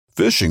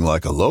Fishing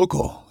like a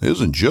local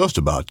isn't just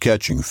about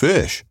catching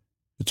fish.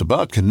 It's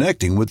about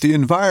connecting with the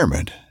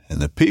environment and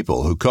the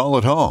people who call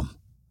it home.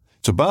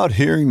 It's about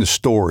hearing the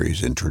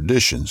stories and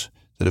traditions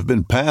that have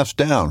been passed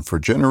down for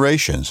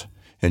generations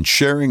and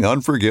sharing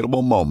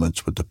unforgettable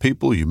moments with the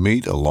people you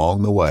meet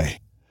along the way.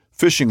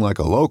 Fishing like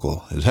a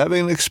local is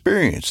having an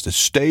experience that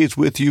stays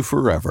with you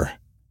forever.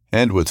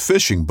 And with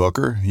Fishing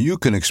Booker, you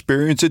can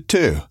experience it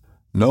too,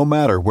 no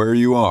matter where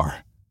you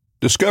are.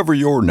 Discover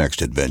your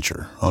next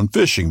adventure on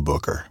Fishing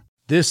Booker.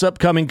 This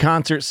upcoming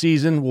concert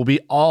season will be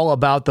all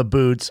about the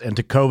boots, and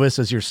Tecovas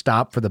is your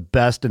stop for the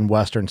best in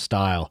Western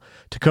style.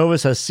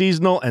 Tecovas has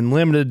seasonal and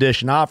limited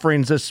edition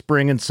offerings this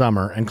spring and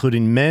summer,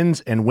 including men's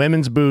and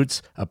women's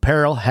boots,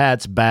 apparel,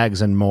 hats,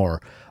 bags, and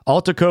more.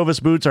 All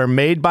Tecovas boots are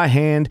made by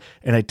hand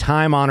in a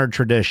time-honored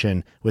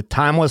tradition with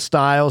timeless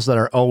styles that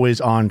are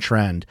always on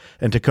trend.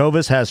 And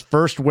Tecovas has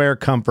first wear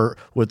comfort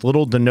with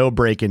little to no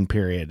break-in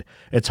period.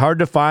 It's hard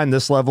to find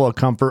this level of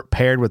comfort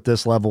paired with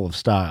this level of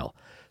style.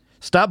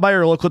 Stop by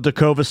your local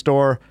Tecovas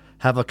store,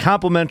 have a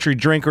complimentary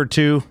drink or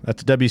two,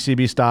 that's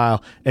WCB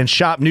style, and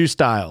shop new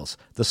styles.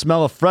 The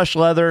smell of fresh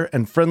leather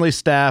and friendly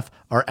staff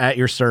are at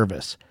your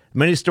service.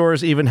 Many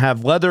stores even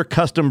have leather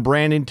custom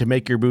branding to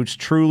make your boots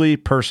truly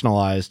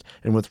personalized.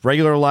 And with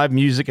regular live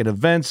music and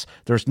events,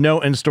 there's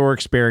no in-store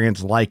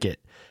experience like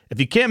it.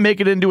 If you can't make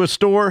it into a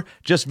store,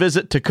 just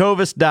visit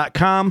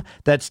tecovas.com.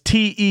 That's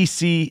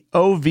TECOVAS.com.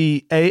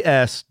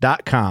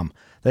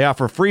 They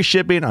offer free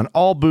shipping on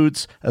all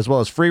boots, as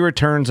well as free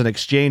returns and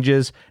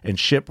exchanges, and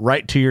ship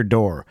right to your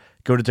door.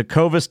 Go to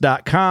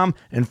tecovas.com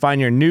and find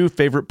your new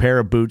favorite pair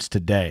of boots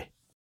today.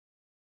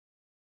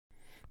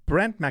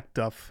 Brant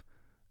MacDuff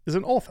is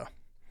an author,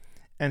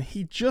 and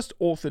he just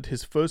authored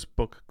his first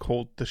book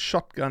called The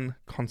Shotgun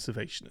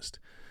Conservationist.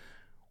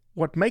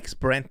 What makes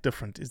Brant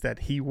different is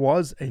that he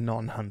was a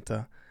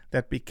non-hunter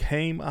that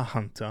became a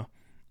hunter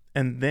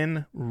and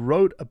then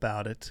wrote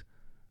about it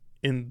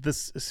in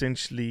this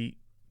essentially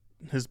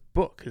his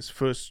book, his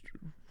first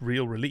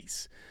real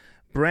release.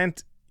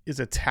 Brant is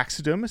a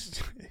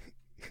taxidermist.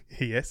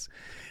 Yes.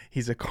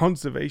 He's a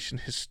conservation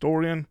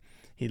historian.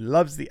 He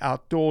loves the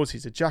outdoors.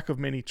 He's a jack of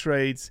many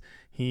trades.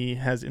 He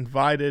has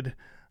invited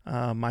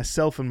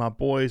myself and my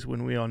boys,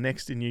 when we are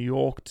next in New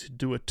York, to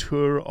do a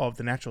tour of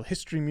the Natural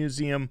History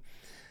Museum,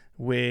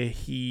 where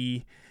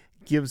he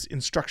gives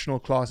instructional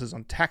classes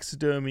on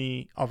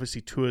taxidermy, obviously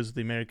tours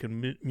the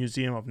American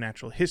Museum of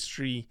Natural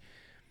History.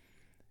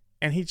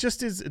 And he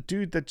just is a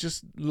dude that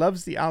just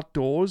loves the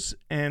outdoors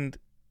and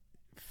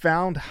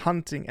found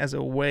hunting as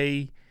a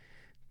way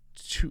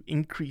to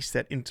increase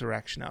that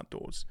interaction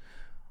outdoors.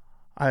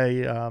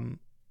 I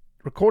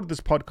recorded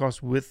this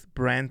podcast with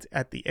Brant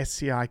at the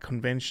SCI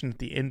convention at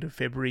the end of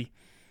February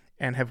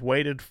and have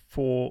waited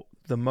for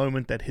the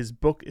moment that his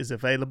book is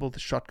available, The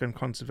Shotgun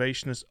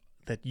Conservationist,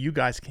 that you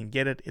guys can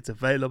get it. It's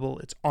available.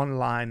 It's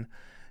online.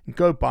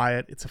 Go buy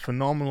it. It's a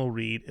phenomenal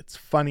read. It's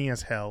funny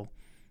as hell.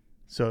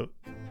 So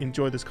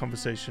enjoy this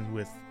conversation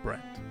with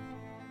Brant.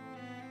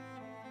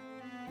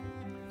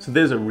 So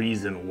there's a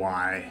reason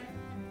why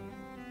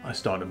I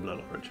started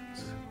Blood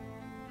Origins.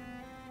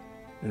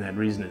 And that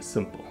reason is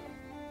simple.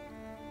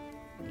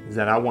 Is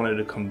that I wanted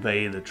to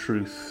convey the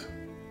truth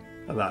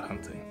about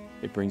hunting.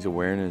 It brings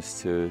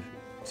awareness to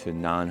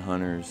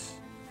non-hunters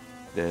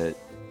that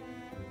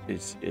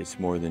it's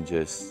more than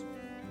just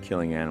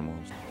killing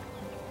animals.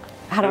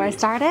 How do I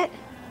start it?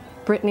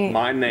 Brittany.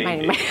 My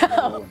name is...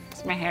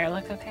 Does my hair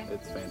look okay?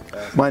 It's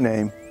fantastic. My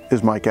name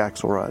is Mike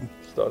Axelrod.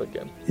 Start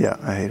again. Yeah,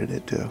 I hated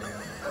it too.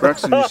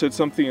 Braxton, you said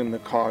something in the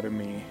car to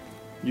me.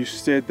 You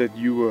said that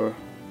you were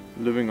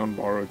living on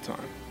borrowed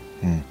time.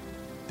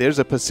 There's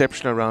a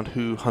perception around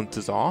who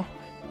hunters are,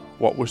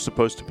 what we're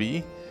supposed to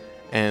be,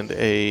 and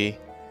a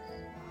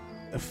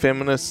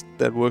feminist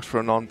that works for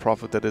a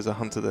non-profit that is a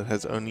hunter that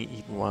has only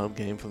eaten wild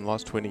game for the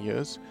last 20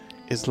 years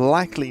is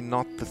likely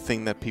not the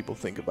thing that people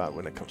think about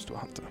when it comes to a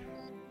hunter.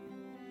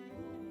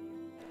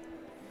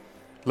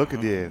 Look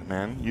at you,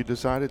 man. You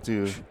decided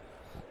to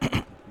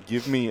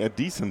give me a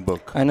decent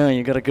book. I know,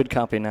 you got a good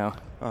copy now.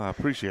 I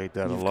appreciate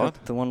that You've a lot.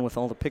 got the one with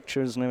all the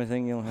pictures and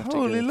everything. You'll have to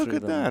go Holy, look through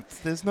at that.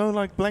 There's no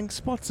like blank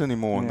spots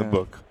anymore in the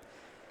book.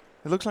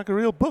 It looks like a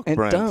real book, It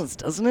Brant. does,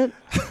 doesn't it?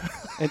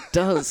 It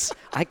does.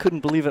 I couldn't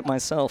believe it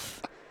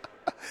myself.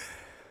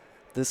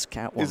 This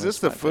cat one Is this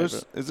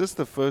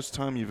the first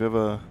time you've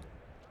ever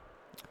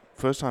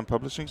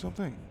publishing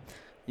something?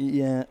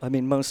 Yeah, I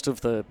mean, most of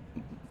the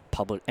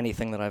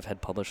anything that I've had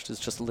published is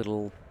just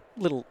little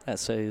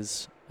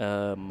essays,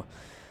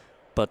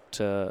 but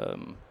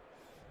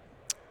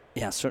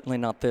yeah, certainly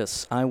not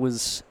this. I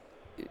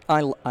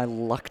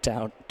lucked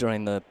out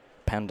during the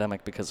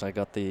pandemic because I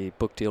got the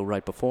book deal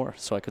right before,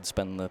 so I could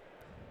spend the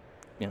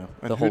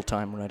whole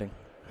time writing.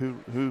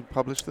 Who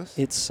published this?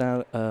 It's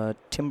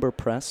Timber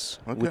Press,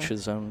 which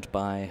is owned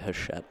by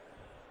Hachette.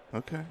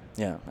 Okay.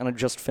 Yeah, and I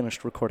just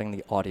finished recording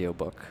the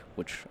audiobook,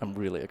 which I'm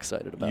really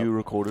excited about. You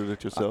recorded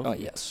it yourself? Oh,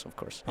 yes, of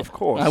course. Of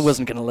course. I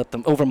wasn't going to let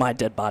them over my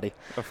dead body.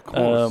 Of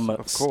course,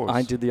 of course.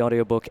 I did the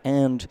audiobook,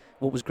 and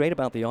what was great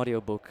about the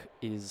audiobook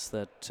is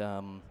that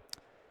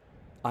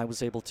I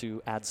was able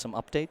to add some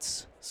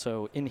updates.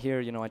 So in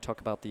here, I talk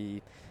about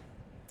the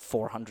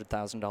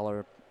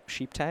 $400,000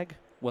 sheep tag.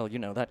 Well,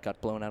 that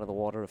got blown out of the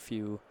water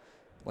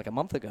like a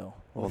month ago.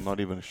 Well, not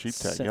even a sheep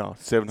tag,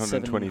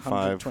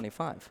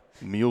 725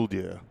 mule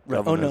deer.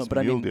 Right. Oh no, but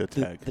I mean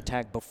tag. The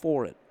tag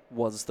before it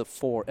was the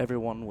 4.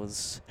 Everyone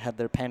had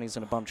their panties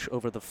in a bunch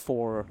over the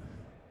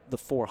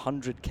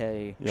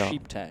 400K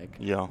sheep tag.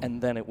 Yeah.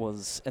 And then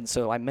and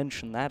so I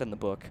mentioned that in the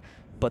book,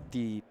 but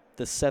the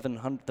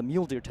 700, the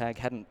mule deer tag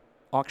hadn't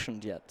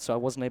auctioned yet, so I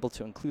wasn't able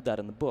to include that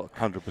in the book.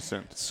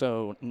 100%.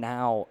 So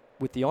now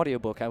with the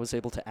audiobook, I was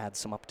able to add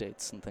some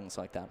updates and things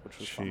like that, which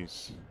was fun.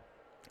 Jeez.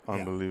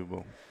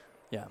 Unbelievable.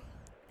 Yeah.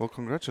 Well,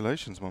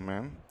 congratulations, my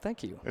man.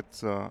 Thank you.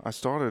 It's I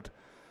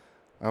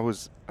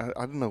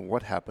don't know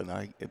what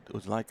happened. It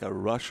was like a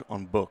rush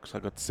on books. I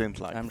got sent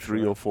like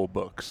 3 or 4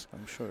 books.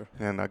 I'm sure.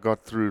 And I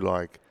got through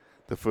like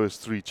the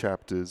first 3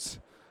 chapters.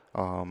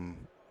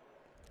 And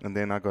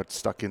then I got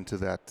stuck into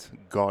that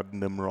God,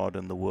 Nimrod,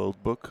 and the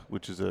World book,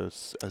 which is a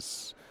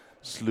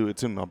slew.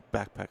 It's in my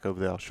backpack over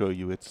there. I'll show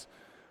you.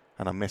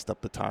 And I messed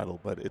up the title,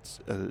 but it's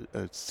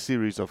a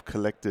series of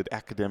collected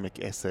academic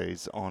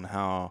essays on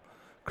how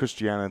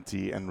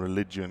Christianity and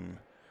religion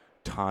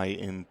tie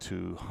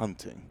into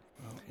hunting.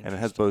 And it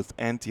has both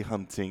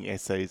anti-hunting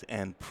essays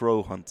and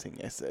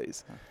pro-hunting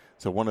essays. Huh.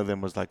 So one of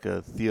them was like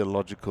a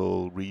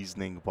theological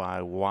reasoning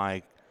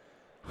why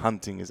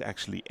hunting is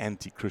actually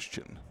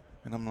anti-Christian.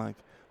 And I'm like,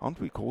 aren't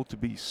we called to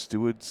be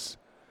stewards,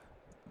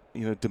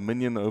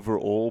 dominion over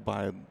all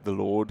by the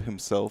Lord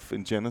himself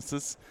in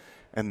Genesis?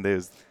 And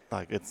there's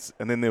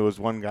and then there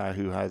was one guy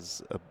who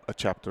has a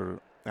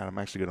chapter, and I'm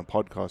actually going to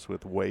podcast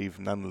with Wave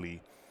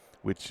Nunley,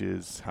 which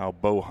is how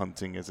bow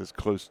hunting is as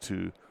close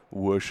to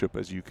worship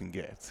as you can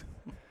get.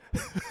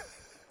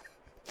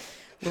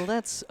 Well,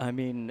 as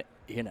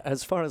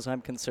far as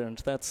I'm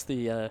concerned, that's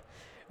the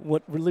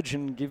what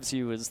religion gives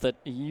you is that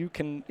you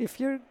can, if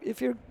you're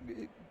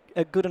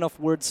a good enough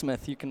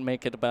wordsmith, you can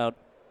make it about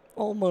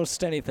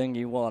almost anything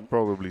you want.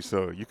 Probably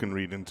so. You can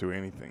read into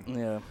anything.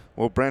 Yeah.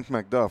 Well, Brant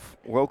MacDuff,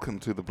 welcome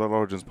to the Blood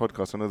Origins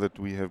podcast. I know that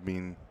we have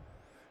been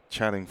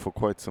chatting for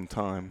quite some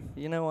time.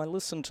 I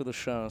listened to the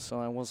show, so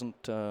I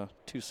wasn't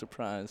too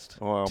surprised.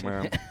 Oh,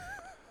 man.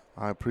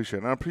 I appreciate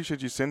it. And I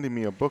appreciate you sending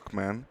me a book,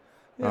 man.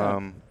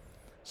 Yeah.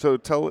 So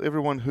tell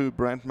everyone who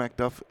Brant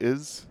MacDuff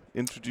is.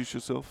 Introduce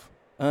yourself.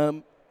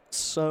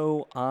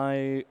 So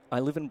I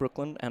live in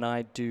Brooklyn, and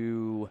I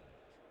do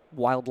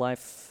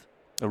wildlife.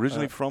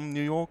 Originally from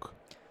New York?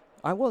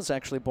 I was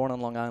actually born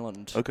on Long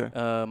Island. Okay.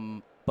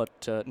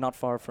 But not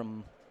far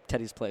from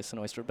Teddy's place in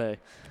Oyster Bay.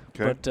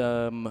 Okay. But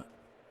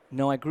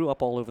no, I grew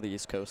up all over the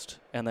East Coast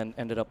and then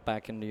ended up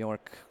back in New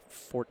York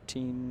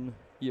 14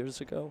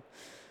 years ago.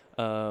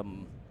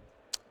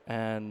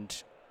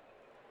 And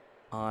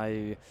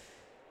I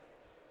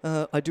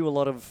do a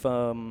lot of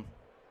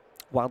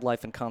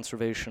wildlife and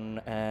conservation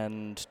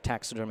and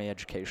taxidermy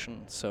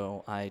education.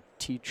 So I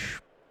teach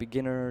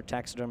beginner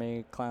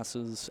taxidermy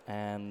classes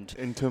and...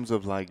 In terms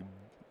of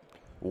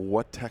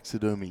what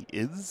taxidermy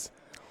is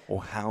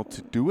or how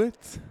to do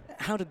it?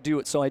 How to do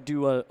it. So I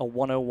do a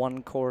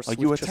 101 course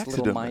with just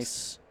little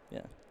mice.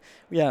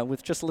 Yeah,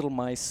 with just little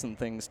mice and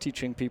things,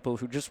 teaching people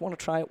who just want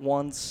to try it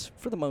once,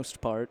 for the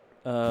most part.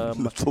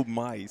 Little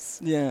mice.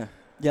 Yeah,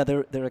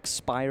 they're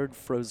expired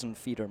frozen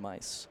feeder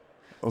mice.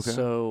 Okay.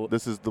 So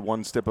this is the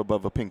one step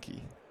above a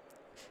pinky.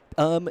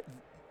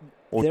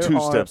 Or there 2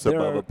 are, steps there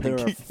above are, a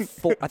pinky.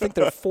 I think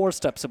there are 4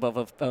 steps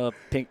above a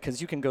pink,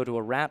 because you can go to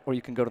a rat or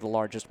you can go to the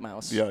largest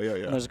mouse. Yeah.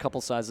 And there's a couple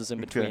sizes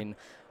in between.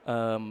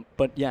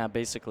 But yeah,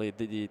 basically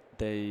you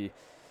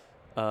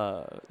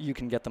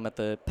can get them at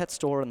the pet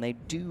store, and they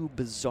do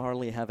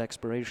bizarrely have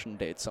expiration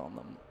dates on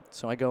them.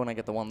 So I go and I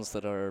get the ones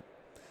that are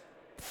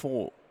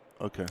 4.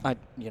 Okay.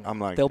 I'm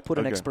like, they'll put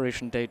an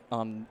expiration date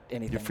on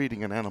anything. You're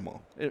feeding an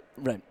animal.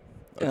 Right.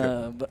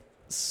 Okay.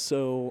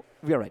 So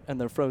yeah, right, and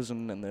they're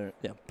frozen, and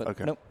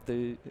nope,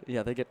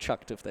 they get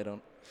chucked if they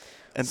don't.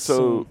 And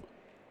so,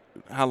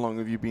 how long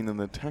have you been in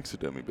the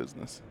taxidermy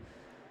business?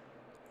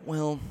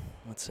 Well,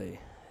 let's see.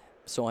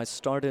 So I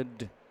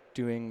started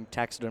doing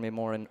taxidermy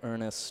more in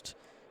earnest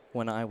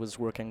when I was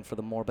working for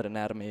the Morbid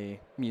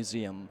Anatomy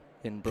Museum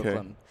in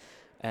Brooklyn,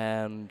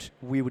 and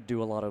we would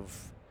do a lot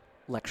of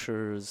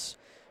lectures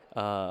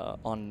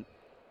on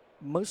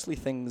mostly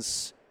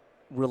things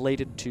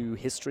related to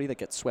history that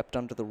gets swept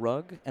under the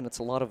rug, and it's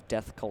a lot of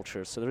death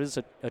culture. So there is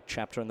a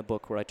chapter in the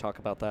book where I talk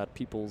about that,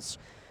 people's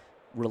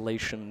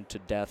relation to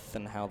death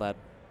and how that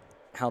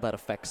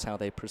affects how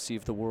they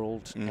perceive the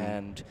world,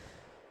 and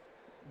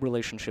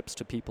relationships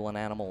to people and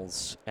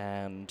animals,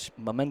 and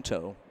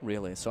memento,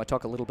 really. So I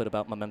talk a little bit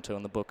about memento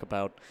in the book,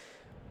 about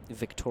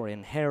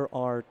Victorian hair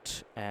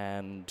art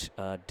and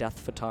death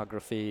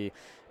photography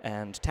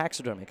and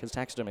taxidermy, because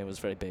taxidermy was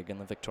very big in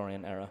the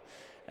Victorian era.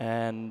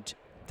 And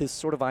this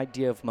sort of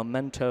idea of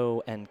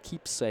memento and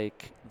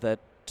keepsake that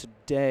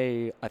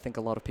today I think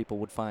a lot of people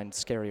would find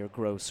scary or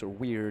gross or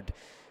weird,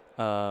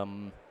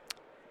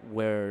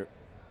 where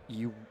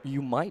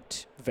you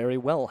might very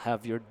well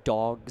have your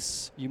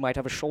dogs, you might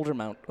have a shoulder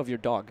mount of your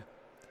dog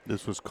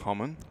This was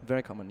common?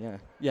 Very common, yeah.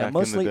 Yeah,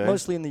 Back in the day?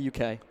 mostly in the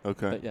UK.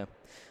 Okay. But yeah.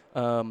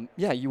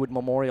 You would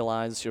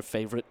memorialize your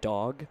favorite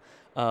dog.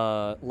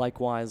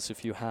 Likewise,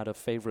 if you had a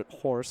favorite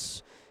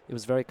horse, it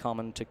was very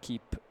common to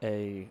keep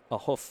a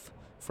hoof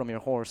from your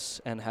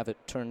horse and have it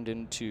turned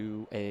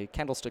into a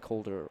candlestick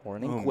holder or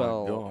an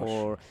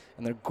inkwell,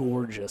 and they're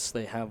gorgeous.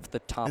 They have the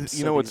tops.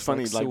 You know what's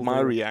funny? Like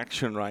my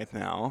reaction right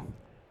now,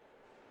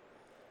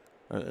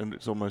 and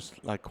it's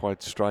almost like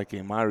quite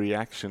striking. My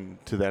reaction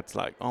to that's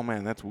like, oh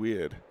man, that's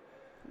weird.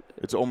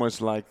 It's almost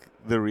like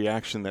the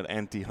reaction that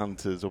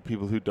anti-hunters or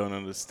people who don't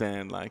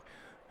understand, like,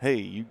 hey,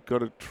 you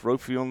got a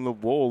trophy on the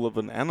wall of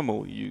an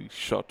animal you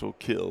shot or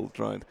killed,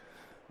 right?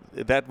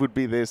 That would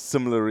be their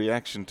similar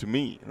reaction to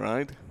me,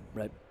 right?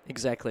 Right,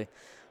 exactly.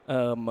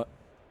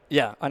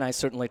 Yeah, and I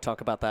certainly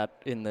talk about that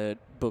in the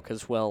book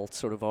as well,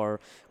 sort of our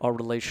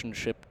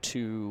relationship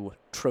to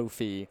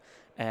trophy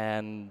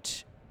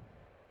and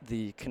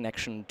the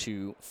connection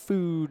to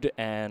food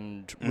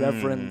and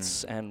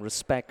reverence and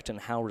respect and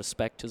how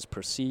respect is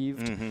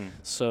perceived. Mm-hmm.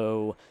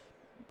 So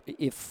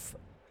if...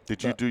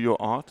 Did you do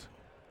your art?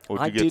 Or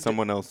did you get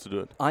someone else to do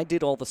it? I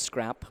did all the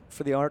scrap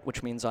for the art,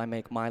 which means I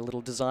make my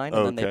little design,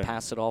 and then they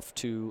pass it off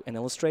to an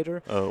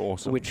illustrator. Oh,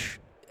 awesome. Which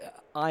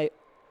I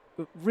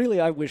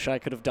wish I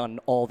could have done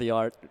all the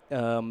art.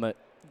 I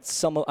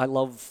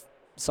love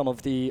some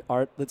of the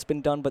art that's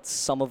been done, but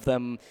some of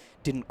them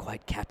didn't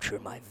quite capture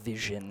my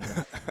vision.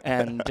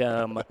 And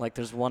like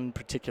there's one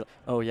particular...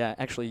 Oh, yeah,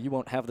 actually, you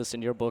won't have this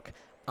in your book.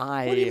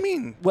 What do you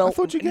mean? Well, I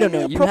thought you gave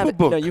me a proper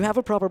book. No, you have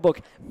a proper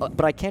book,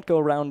 but I can't go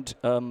around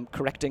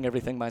correcting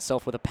everything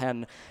myself with a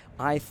pen.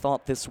 I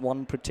thought this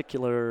one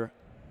particular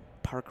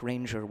park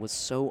ranger was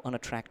so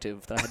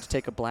unattractive that I had to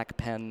take a black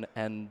pen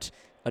and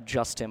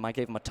adjust him. I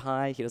gave him a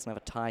tie. He doesn't have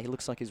a tie. He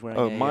looks like he's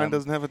wearing mine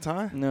doesn't have a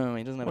tie? No,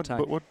 he doesn't have a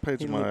tie. What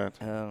page am I at?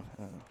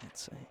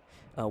 Let's see.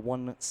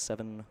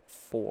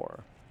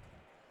 174.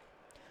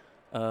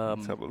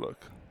 Let's have a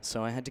look.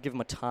 So I had to give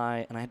him a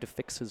tie, and I had to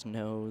fix his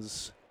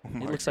nose. Oh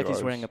it looks like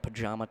he's wearing a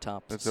pajama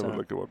top. Let's have a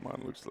look at what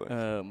mine looks like.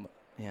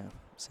 Yeah.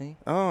 See?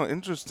 Oh,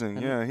 interesting.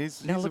 And yeah,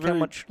 he's look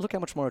how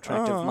much more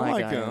attractive my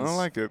guy is. I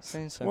like it.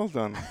 So well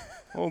done.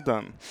 Well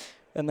done.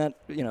 And that,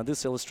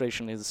 this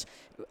illustration is,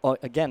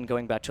 again,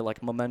 going back to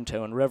like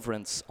memento and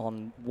reverence.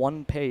 On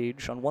one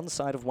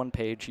side of one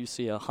page, you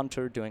see a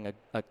hunter doing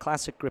a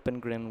classic grip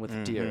and grin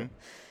with deer.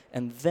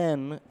 And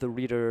then the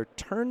reader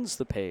turns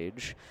the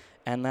page,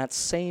 and that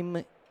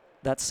same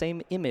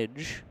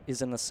image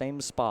is in the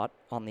same spot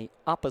on the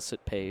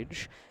opposite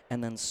page,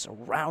 and then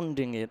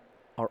surrounding it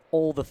are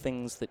all the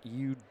things that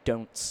you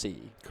don't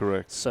see.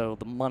 Correct. So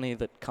the money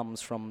that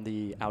comes from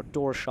the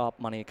outdoor shop,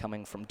 money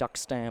coming from duck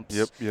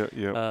stamps,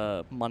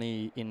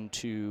 money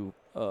into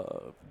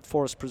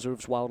forest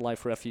preserves,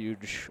 wildlife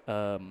refuge,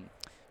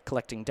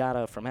 collecting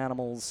data from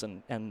animals,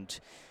 and then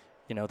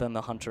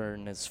the hunter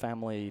and his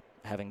family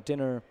having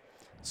dinner.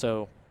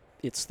 So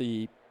it's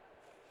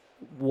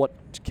what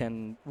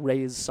can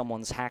raise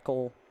someone's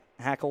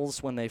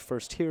hackles when they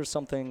first hear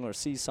something or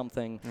see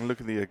something. And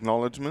look at the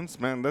acknowledgements.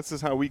 Man, this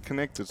is how we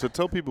connected. So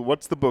tell people,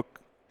 what's the book?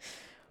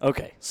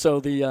 Okay, so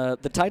the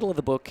title of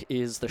the book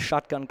is The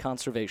Shotgun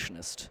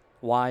Conservationist,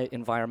 Why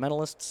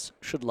Environmentalists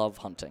Should Love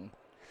Hunting.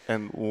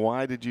 And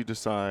why did you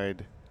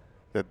decide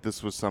that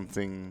this was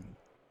something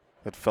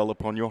that fell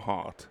upon your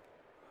heart?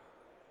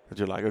 That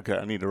you're like, okay,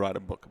 I need to write a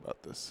book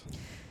about this.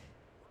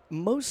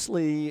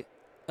 Mostly...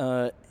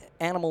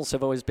 animals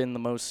have always been the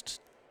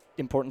most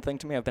important thing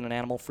to me. I've been an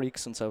animal freak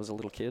since I was a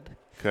little kid.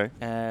 Okay.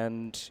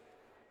 And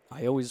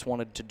I always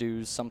wanted to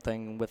do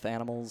something with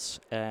animals,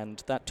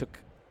 and that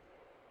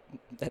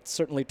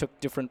certainly took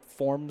different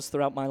forms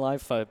throughout my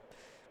life. I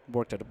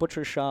worked at a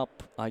butcher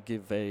shop. I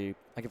give a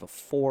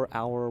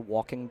 4-hour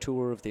walking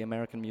tour of the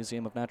American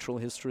Museum of Natural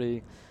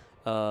History.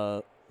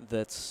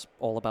 That's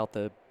all about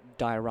the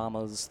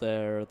dioramas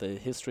there, the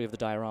history of the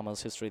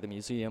dioramas, history of the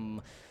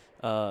museum,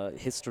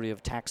 history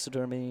of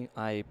taxidermy.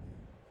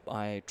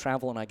 I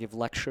travel and I give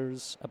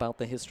lectures about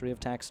the history of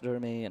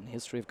taxidermy and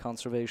history of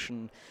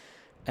conservation.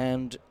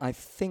 And I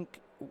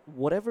think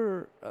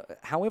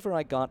however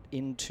I got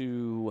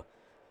into,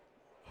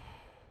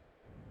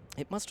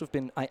 it must have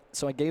been, I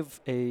gave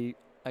a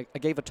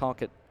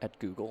talk at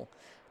Google,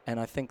 and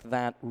I think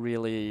that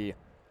really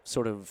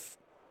sort of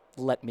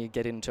let me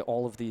get into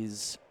all of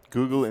these.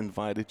 Google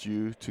invited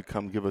you to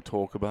come give a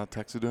talk about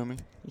taxidermy?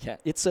 Yeah,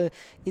 it's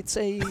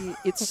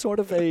sort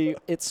of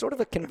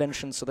a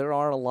convention, so there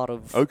are a lot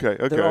of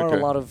a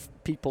lot of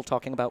people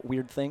talking about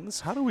weird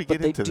things. How do we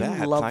get into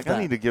that? Like that.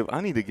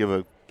 I need to give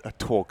a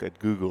talk at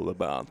Google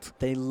about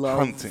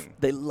hunting.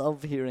 They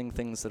love hearing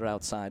things that are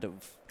outside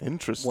of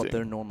what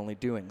they're normally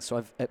doing.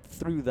 So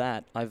through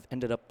that I've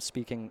ended up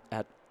speaking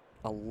at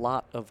a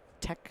lot of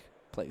tech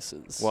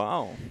places.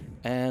 Wow.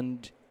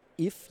 And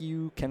if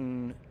you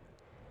can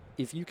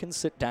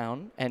sit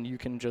down and you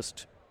can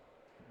just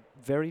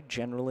very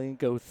generally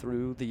go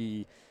through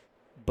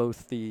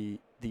both the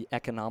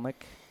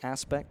economic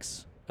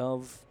aspects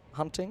of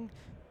hunting,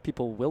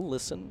 people will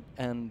listen,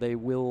 and they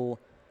will.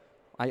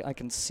 I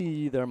can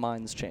see their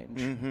minds change.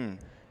 Mm-hmm.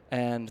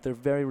 And they're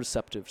very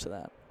receptive to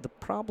that. The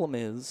problem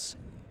is,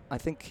 I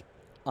think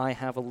I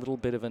have a little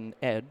bit of an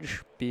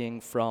edge being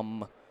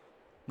from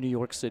New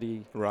York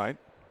City, Right.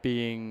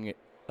 being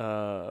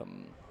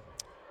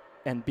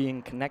and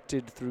being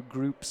connected through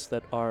groups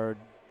that are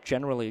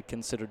generally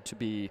considered to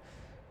be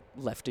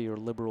lefty or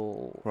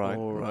liberal, Right.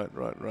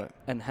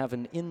 and have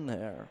an in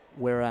there.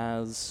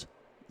 Whereas,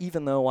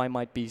 even though I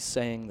might be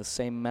saying the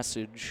same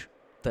message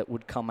that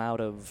would come out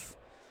of,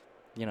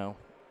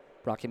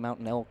 Rocky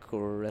Mountain Elk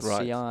or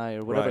SCI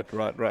or whatever,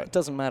 Right. it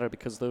doesn't matter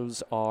because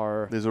those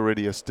are There's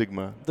already a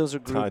stigma. those are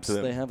tied groups. to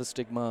them. They have a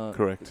stigma.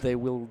 Correct. They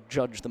will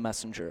judge the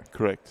messenger.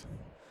 Correct.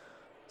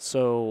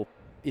 So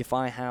if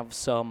I have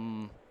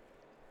some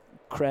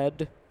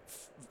cred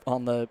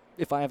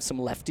if I have some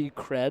lefty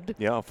cred,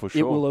 Yeah, for sure.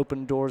 it will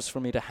open doors for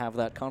me to have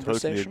that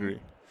conversation.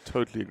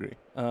 Totally agree.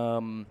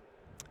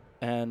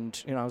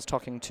 And I was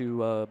talking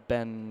to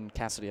Ben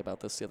Cassidy about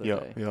this the other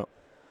day.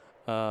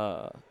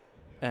 Yeah.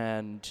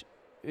 And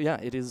yeah,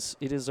 it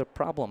is a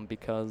problem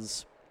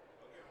because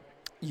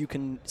you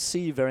can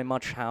see very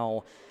much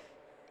how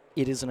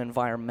it is an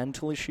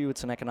environmental issue,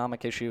 it's an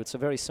economic issue, it's a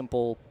very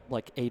simple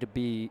like A to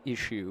B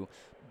issue,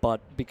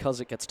 but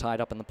because it gets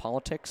tied up in the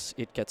politics,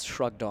 it gets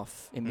shrugged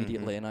off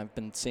immediately. And I've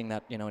been seeing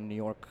that, in New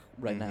York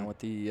right now with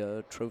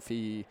the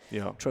trophy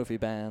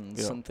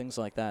bans and things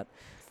like that.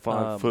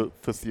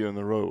 Fifth year in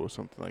a row or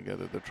something like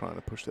that they're trying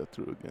to push that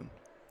through again.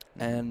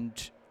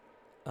 And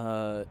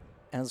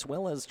as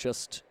well as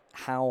just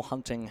how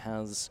hunting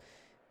has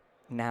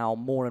now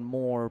more and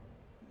more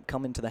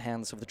come into the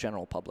hands of the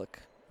general public,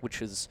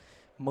 which is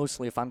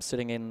mostly if I'm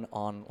sitting in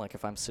on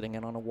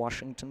a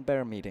Washington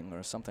Bear meeting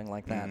or something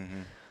like that.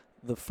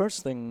 The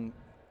first thing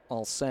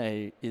I'll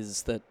say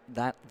is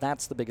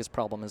that's the biggest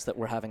problem, is that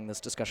we're having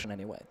this discussion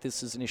anyway.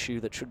 This is an issue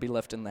that should be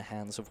left in the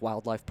hands of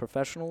wildlife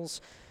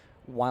professionals.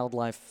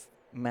 Wildlife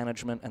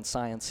management and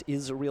science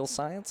is a real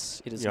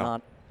science. It is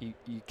not,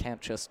 you can't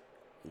just,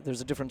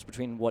 there's a difference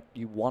between what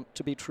you want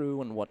to be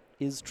true and what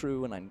is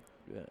true,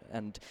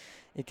 and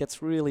it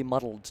gets really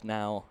muddled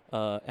now,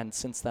 and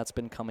since that's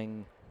been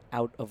coming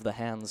out of the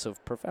hands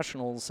of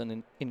professionals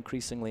and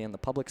increasingly in the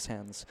public's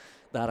hands,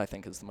 that I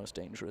think is the most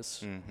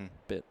dangerous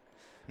bit.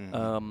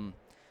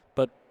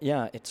 But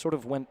yeah, it sort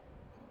of went,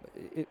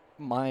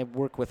 my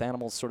work with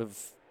animals sort of,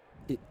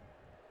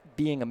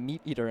 being a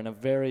meat eater and a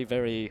very,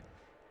 very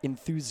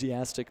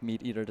enthusiastic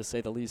meat eater, to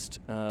say the least,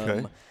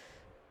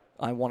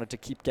 I wanted to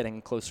keep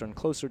getting closer and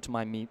closer to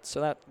my meat.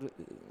 So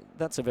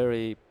that's a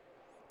very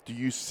Do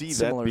you see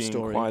similar that being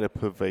story. quite a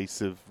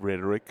pervasive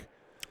rhetoric?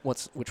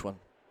 Which one?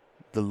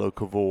 The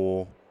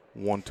locavore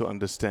want to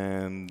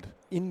understand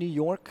In New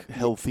York,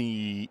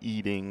 healthy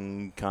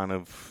eating kind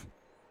of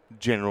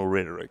general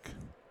rhetoric.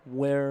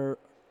 where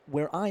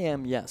I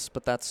am, yes,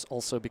 but that's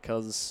also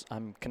because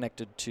I'm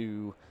connected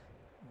to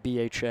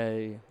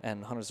BHA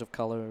and Hunters of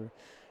Color,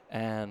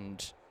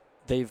 and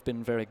they've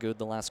been very good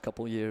the last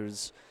couple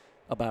years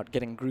about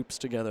getting groups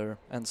together,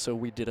 and so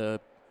we did a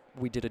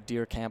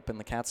deer camp in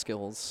the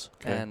Catskills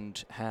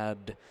and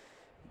had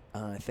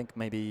I think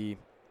maybe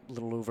a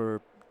little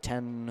over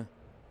 10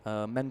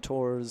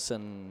 mentors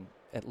and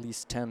at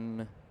least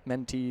 10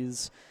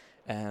 mentees,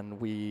 and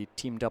we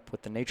teamed up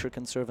with the Nature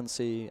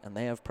Conservancy, and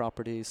they have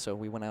property, so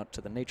we went out to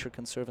the Nature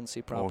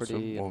Conservancy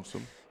property.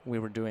 Awesome. We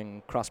were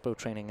doing crossbow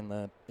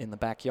training in the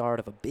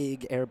backyard of a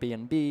big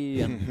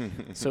Airbnb,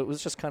 and so it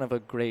was just kind of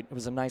it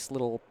was a nice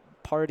little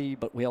party,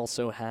 but we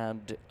also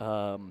had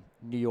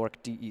New York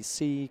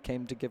DEC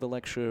came to give a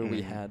lecture.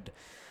 We had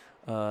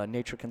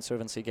Nature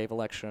Conservancy gave a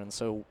lecture, and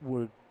so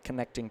we're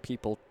connecting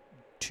people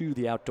to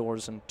the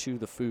outdoors and to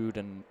the food,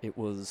 and it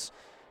was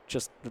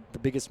just the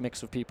biggest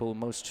mix of people,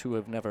 most who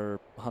have never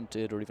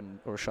hunted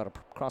or shot a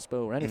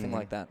crossbow or anything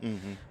like that.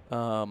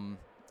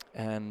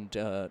 And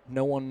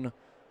no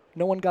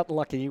one got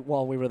lucky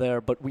while we were there,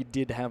 but we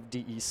did have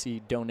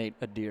DEC donate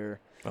a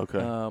deer.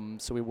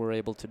 So we were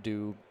able to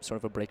do sort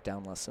of a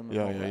breakdown lesson.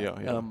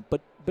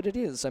 But it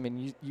is, I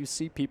mean, you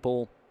see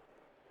people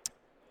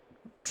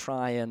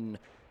try, and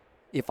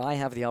if I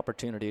have the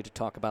opportunity to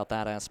talk about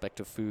that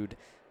aspect of food,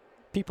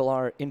 people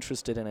are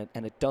interested in it,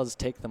 and it does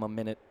take them a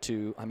minute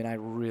to, I mean, I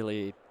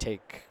really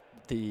take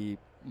the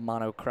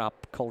monocrop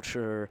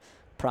culture,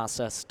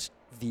 processed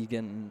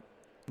vegan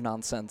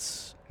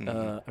nonsense,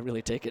 I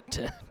really take it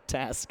to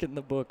task in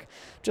the book,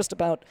 just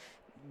about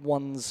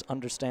one's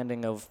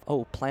understanding of,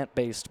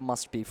 plant-based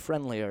must be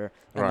friendlier,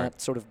 and that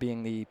sort of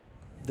being the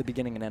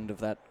beginning and end of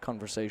that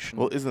conversation.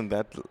 Well, isn't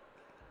that,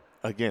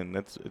 again,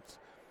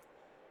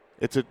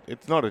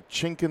 it's not a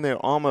chink in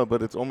their armor,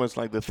 but it's almost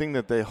like the thing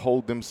that they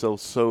hold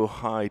themselves so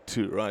high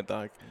to, right?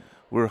 Like,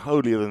 we're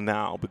holier than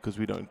thou because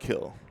we don't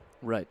kill.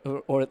 Right,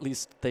 or at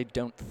least they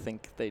don't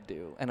think they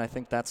do. And I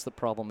think that's the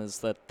problem, is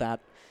that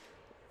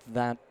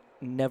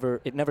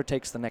never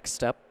takes the next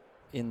step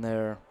in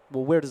their,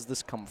 well, where does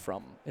this come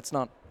from? It's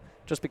not,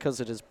 just because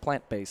it is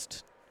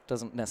plant-based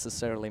doesn't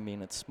necessarily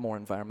mean it's more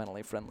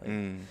environmentally friendly.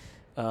 And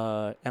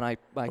or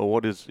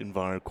what is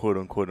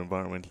quote-unquote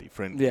environmentally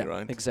friendly,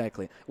 right?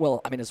 Exactly. Well,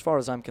 I mean, as far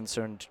as I'm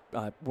concerned,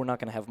 we're not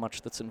going to have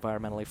much that's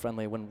environmentally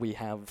friendly when we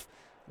have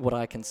what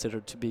I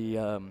consider to be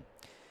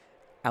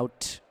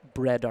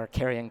outbred our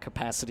carrying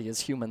capacity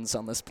as humans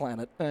on this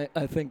planet.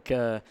 I think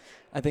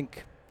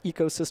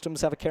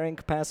ecosystems have a carrying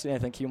capacity. I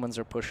think humans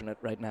are pushing it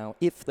right now.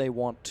 If they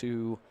want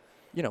to,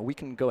 we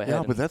can go ahead.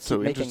 Yeah, but that's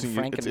so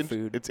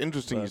interesting. It's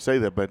interesting you say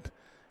that, but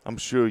I'm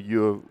sure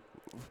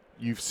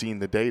you've seen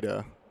the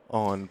data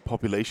on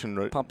population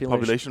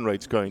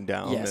rates going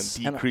down and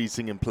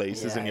decreasing in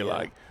places, and you're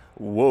like,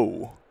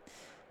 whoa,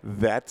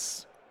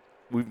 that's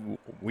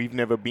we've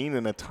never been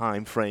in a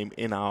time frame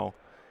in our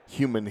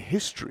human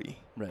history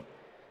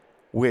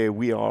where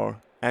we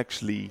are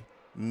actually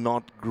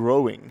not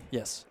growing.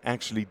 Yes.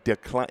 Actually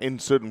decline in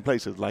certain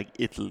places like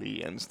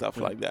Italy and stuff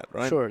like that,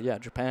 right? Sure, yeah.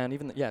 Japan,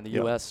 even the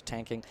US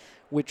tanking,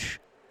 which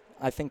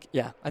I think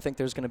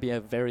there's going to be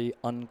a very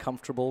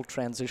uncomfortable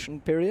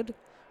transition period,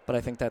 but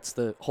I think that's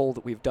the hole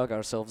that we've dug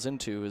ourselves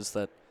into, is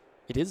that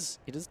it is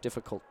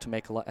difficult to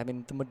make a lot. I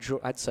mean,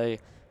 I'd say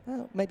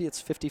maybe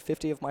it's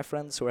 50-50 of my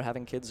friends who are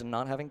having kids and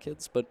not having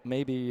kids, but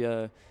maybe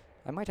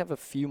I might have a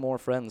few more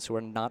friends who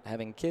are not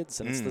having kids,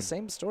 and it's the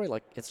same story.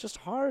 Like, it's just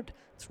hard.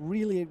 It's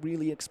really,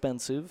 really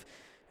expensive.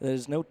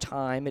 There's no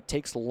time. It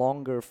takes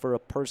longer for a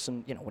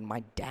person. When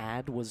my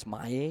dad was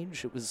my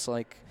age, it was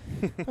like,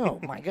 oh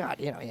my God,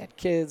 he had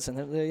kids, and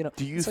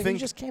Do you it's think like you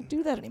just can't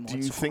do that anymore? Do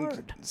you it's think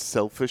hard.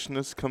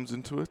 selfishness comes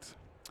into it?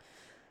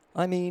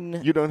 I mean,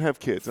 you don't have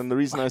kids, and the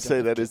reason I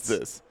say that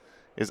is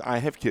I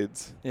have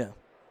kids. Yeah.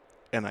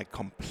 And I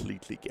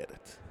completely get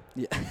it.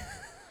 Yeah.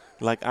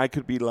 Like, I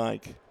could be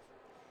like,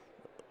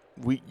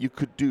 you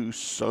could do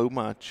so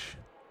much.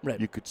 Right.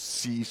 You could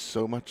see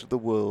so much of the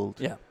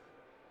world. Yeah.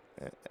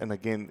 And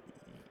again,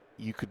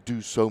 you could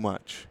do so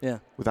much. Yeah.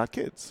 Without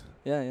kids.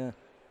 Yeah, yeah.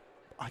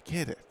 I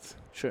get it.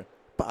 Sure.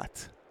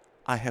 But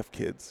I have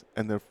kids,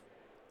 and they're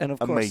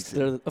of amazing.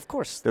 They're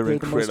incredible.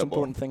 The most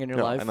important thing in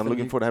your life. And I'm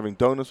looking forward to having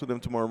donuts with them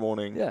tomorrow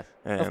morning. Yeah,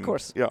 and of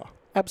course. Yeah.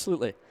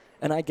 Absolutely.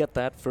 And I get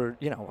that for,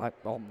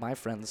 all my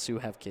friends who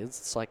have kids.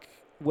 It's like,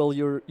 well,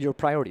 your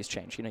priorities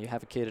change. You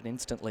have a kid, and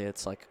instantly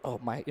it's like, oh,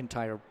 my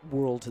entire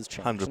world has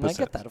changed. 100%. And I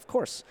get that, of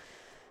course.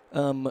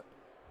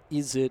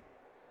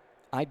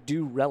 I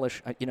do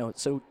relish,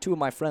 so two of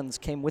my friends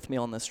came with me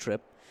on this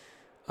trip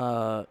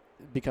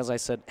because I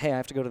said, hey, I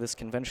have to go to this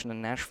convention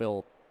in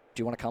Nashville.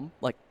 Do you want to come?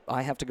 Like,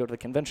 I have to go to the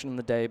convention in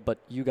the day, but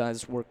you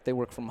guys they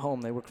work from home.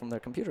 They work from their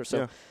computer.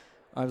 So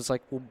I was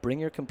like, well, bring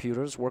your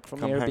computers, work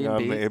from the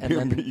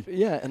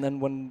Airbnb. And then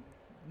when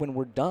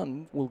we're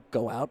done, we'll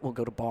go out, we'll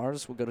go to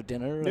bars, we'll go to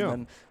dinner, and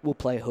then we'll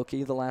play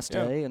hooky the last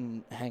day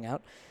and hang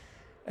out.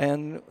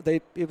 And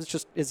it was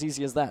just as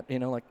easy as that,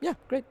 like, yeah,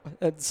 great.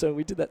 And so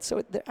we did that.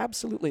 So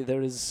absolutely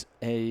there is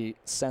a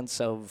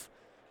sense of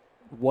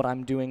what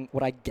I'm doing,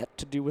 what I get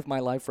to do with my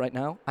life right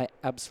now, I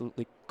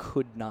absolutely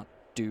could not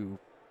do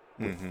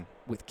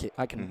with kids.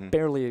 I can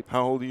barely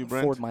How old are you,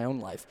 Brant? afford my own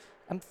life.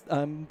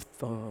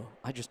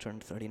 I just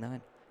turned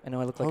 39. I know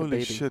I look like a baby.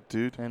 Holy shit,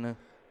 dude. I know.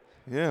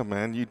 Yeah,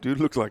 man, you do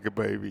look like a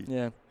baby.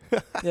 Yeah.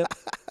 Yep.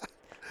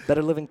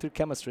 Better living through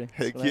chemistry.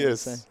 Heck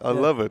yes. I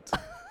love it.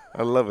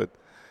 I love it.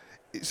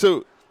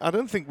 So, I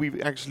don't think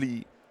we've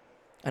actually...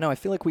 I know, I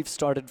feel like we've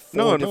started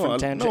four different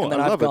tangents, and then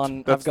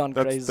I've gone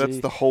crazy. That's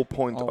the whole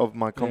point of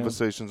my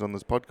conversations on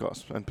this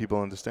podcast, and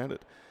people understand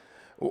it.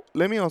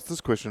 Let me ask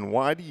this question.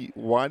 Why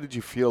did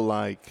you feel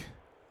like...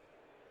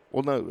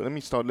 Well, no, let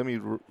me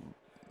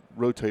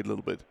rotate a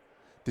little bit.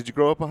 Did you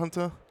grow up a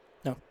hunter?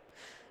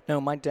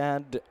 No, my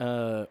dad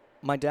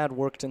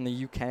worked in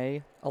the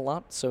UK a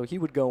lot, so he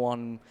would go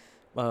on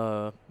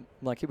a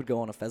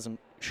pheasant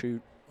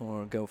shoot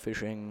or go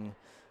fishing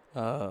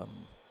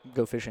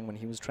when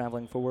he was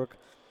traveling for work.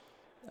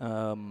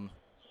 And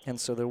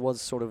so there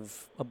was sort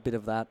of a bit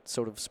of that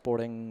sort of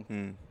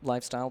sporting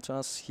lifestyle to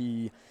us.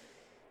 He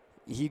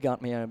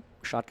got me a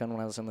shotgun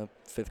when I was in the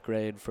 5th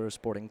grade for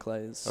sporting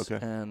clays. Okay.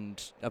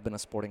 And I've been a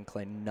sporting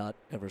clay nut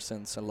ever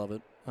since. I love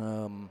it.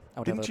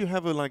 Didn't you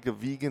have a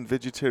vegan,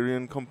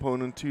 vegetarian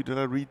component too? Did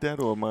I read that,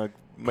 or am I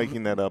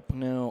making that up?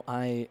 No,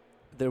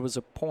 there was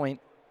a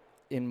point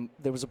when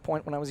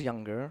I was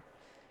younger,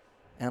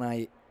 and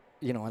I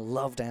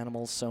loved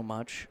animals so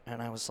much, and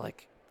I was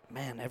like,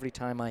 man, every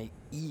time I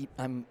eat,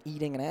 I'm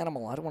eating an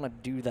animal. I don't want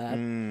to do that.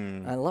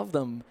 I love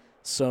them.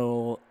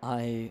 So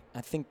I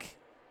think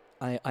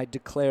I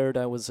declared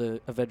I was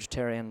a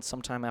vegetarian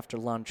sometime after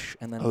lunch,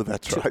 and then right.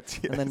 Yes.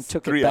 And then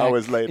took 3 it back.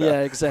 hours later. Yeah,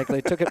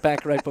 exactly. Took it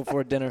back right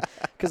before dinner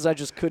because I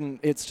just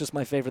couldn't. It's just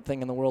my favorite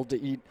thing in the world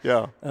to eat.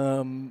 Yeah.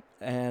 I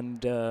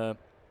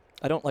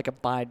don't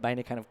abide by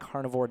any kind of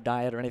carnivore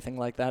diet or anything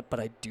like that, but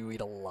I do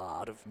eat a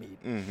lot of meat.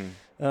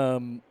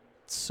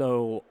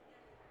 So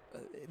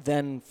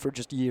then for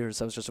just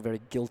years, I was just a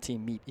very guilty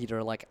meat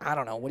eater. Like, I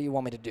don't know, what do you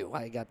want me to do?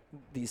 I got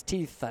these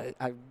teeth.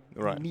 I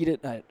need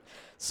it.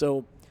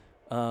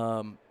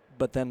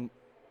 But then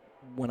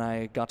when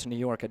I got to New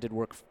York, I did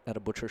work at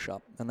a butcher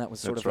shop, and that was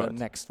sort of a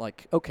next,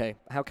 okay,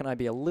 how can I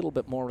be a little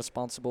bit more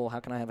responsible? How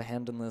can I have a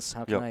hand in this?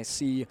 How can I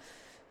see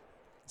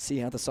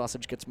how the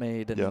sausage gets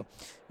made? And,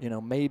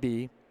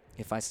 maybe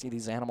if I see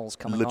these animals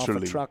coming off a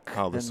truck.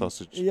 how the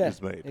sausage is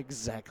made.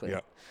 Exactly. Yeah.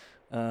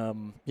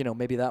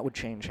 Maybe that would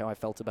change how I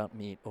felt about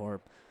meat,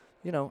 or,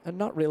 and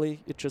not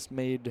really. It just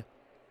made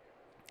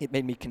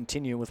me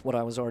continue with what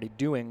I was already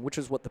doing, which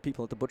is what the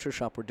people at the butcher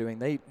shop were doing.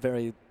 They ate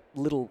very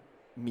little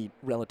meat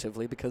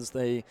relatively because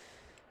they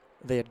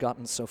had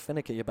gotten so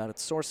finicky about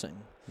its sourcing.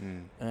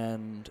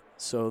 And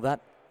so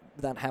that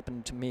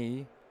happened to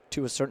me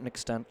to a certain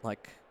extent.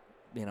 Like,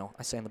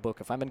 I say in the book,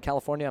 if I'm in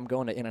California, I'm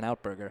going to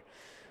In-N-Out Burger.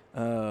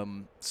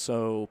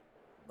 So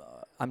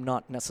I'm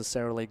not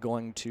necessarily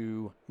going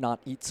to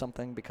not eat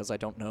something because I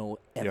don't know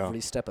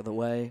every step of the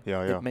way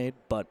it made.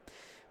 But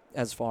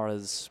as far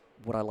as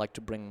what I like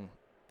to bring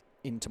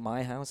into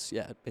my house,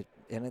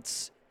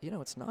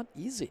 it's not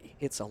easy.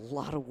 It's a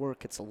lot of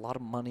work. It's a lot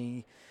of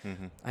money.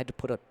 Mm-hmm. I had to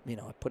put a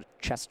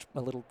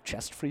little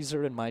chest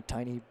freezer in my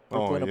tiny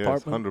Brooklyn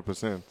apartment.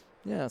 100%.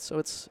 Yeah, so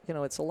it's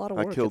a lot of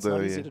work. It's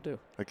not easy to do.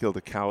 I killed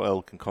a cow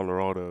elk in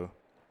Colorado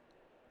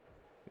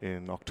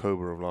in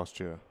October of last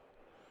year,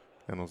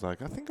 and I was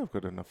like, I think I've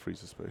got enough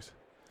freezer space.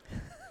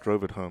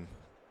 Drove it home,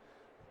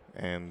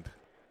 and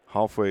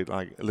halfway,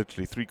 like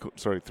literally three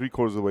quarters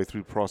of the way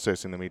through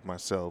processing the meat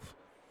myself,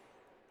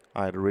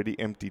 I had already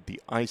emptied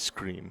the ice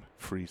cream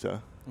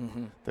freezer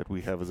that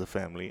we have as a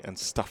family and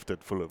stuffed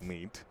it full of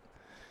meat.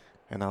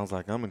 And I was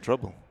like, I'm in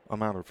trouble.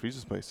 I'm out of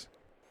freezer space.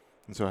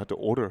 And so I had to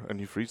order a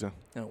new freezer.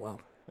 Oh, wow.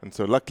 And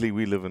so luckily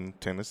we live in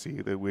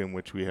Tennessee, in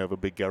which we have a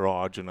big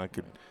garage, and I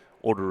could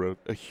order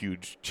a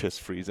huge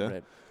chest freezer.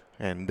 Right.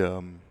 And,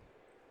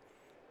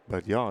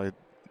 but yeah,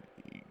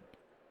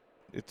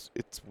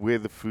 it's where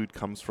the food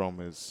comes from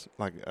is,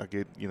 like,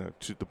 again,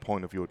 to the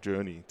point of your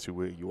journey to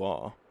where you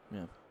are.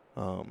 Yeah.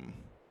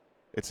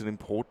 It's an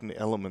important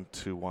element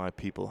to why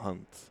people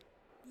hunt.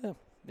 Yeah,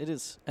 it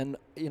is. And,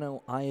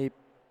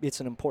 it's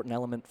an important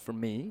element for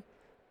me,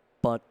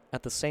 but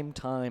at the same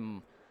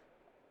time,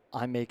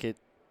 I make it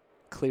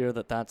clear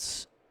that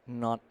that's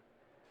not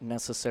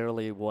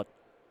necessarily what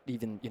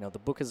even, the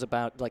book is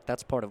about. Like,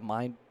 that's part of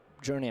my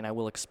journey, and I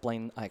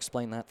explain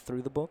that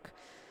through the book.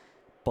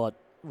 But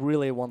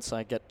really, once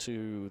I get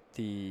to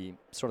the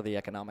sort of the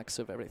economics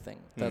of everything,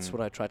 that's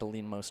what I try to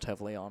lean most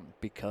heavily on,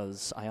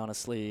 because I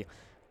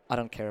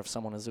don't care if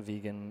someone is a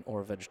vegan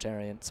or a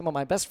vegetarian. Some of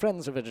my best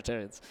friends are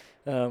vegetarians.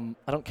 I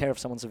don't care if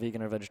someone's a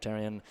vegan or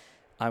vegetarian.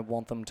 I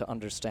want them to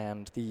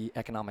understand the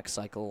economic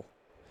cycle,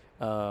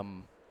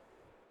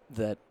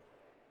 that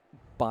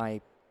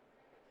by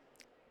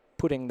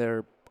putting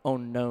their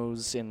own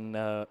nose in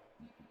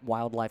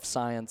wildlife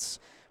science,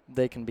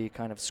 they can be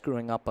kind of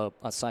screwing up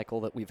a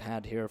cycle that we've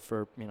had here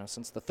for,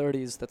 since the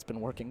 30s that's been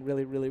working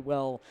really, really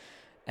well.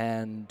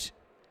 And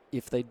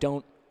if they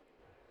don't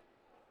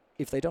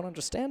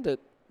understand it,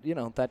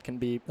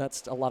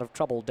 that's a lot of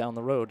trouble down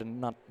the road,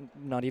 and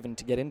not even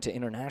to get into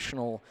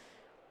international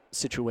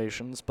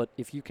situations. But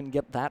if you can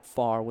get that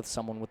far with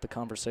someone with the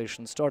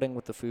conversation, starting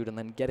with the food and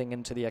then getting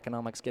into the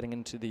economics, getting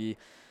into the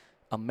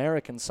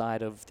American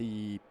side of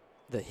the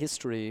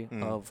history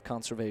of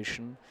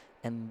conservation,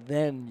 and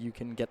then you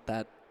can get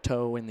that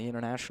toe in the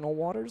international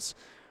waters,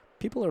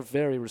 people are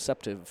very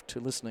receptive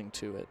to listening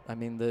to it. I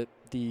mean,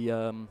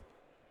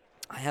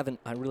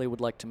 I really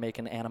would like to make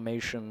an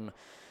animation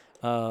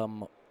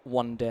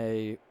one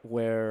day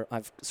where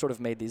I've sort of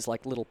made these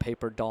like little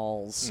paper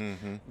dolls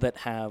that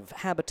have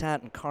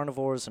habitat and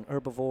carnivores and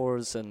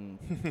herbivores and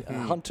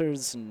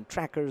hunters and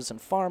trackers and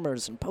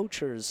farmers and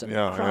poachers and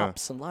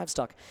crops and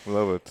livestock.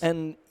 Love it.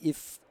 And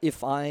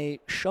if I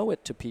show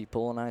it to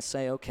people and I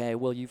say, okay,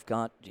 well, you've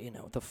got,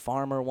 the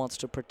farmer wants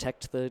to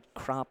protect the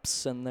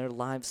crops and their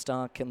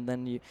livestock, and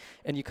then you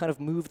kind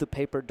of move the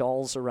paper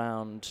dolls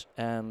around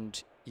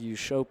and you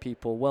show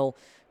people, well,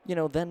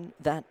 then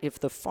that if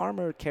the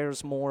farmer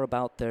cares more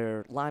about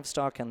their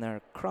livestock and their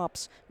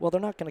crops, well,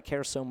 they're not going to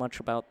care so much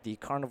about the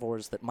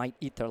carnivores that might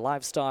eat their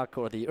livestock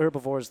or the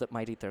herbivores that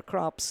might eat their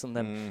crops. And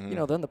then,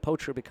 then the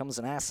poacher becomes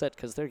an asset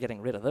because they're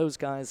getting rid of those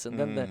guys. And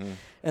then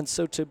and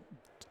so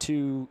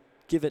to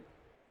give it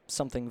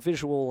something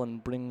visual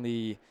and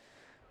bring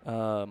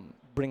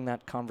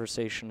that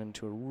conversation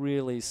into a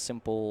really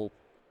simple,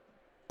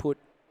 put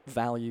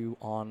value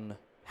on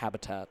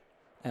habitat.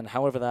 And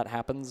however that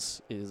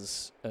happens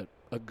is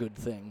a good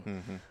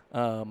thing.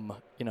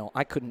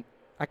 I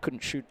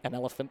couldn't shoot an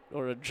elephant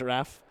or a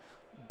giraffe,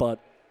 but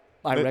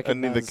I recognize.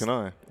 And neither can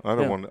I. I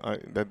don't want.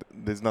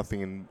 There's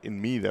nothing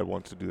in me that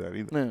wants to do that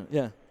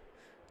either.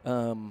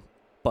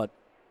 But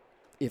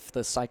if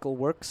the cycle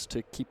works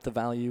to keep the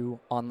value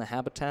on the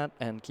habitat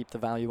and keep the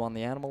value on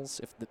the animals,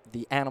 if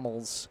the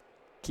animals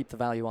keep the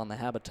value on the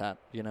habitat,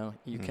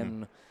 you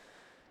can.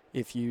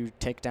 If you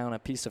take down a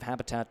piece of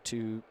habitat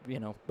to,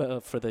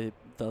 for the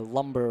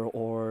lumber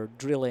or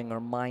drilling or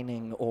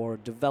mining or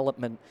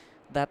development,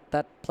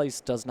 that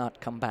place does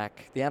not come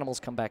back. The animals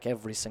come back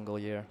every single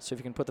year. So if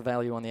you can put the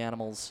value on the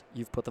animals,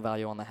 you've put the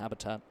value on the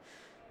habitat.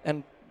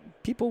 And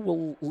people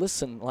will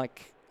listen.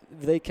 Like,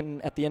 they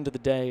can, at the end of the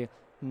day,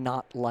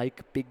 not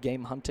like big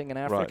game hunting in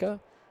Africa,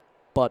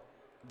 but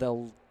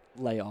they'll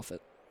lay off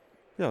it.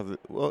 Yeah,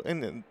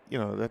 and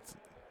that's...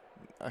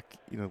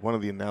 one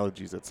of the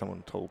analogies that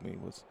someone told me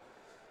was,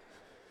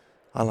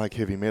 I like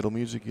heavy metal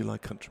music, you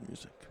like country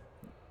music.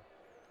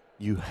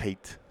 you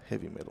hate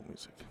heavy metal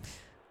music.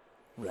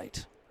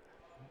 Right.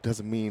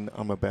 Doesn't mean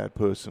I'm a bad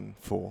person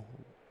for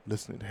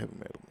listening to heavy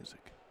metal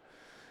music.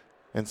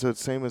 And so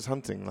it's same as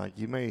hunting. Like,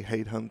 you may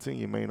hate hunting,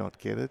 you may not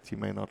get it, you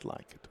may not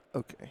like it.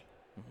 Okay,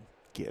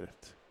 get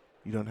it.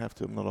 You don't have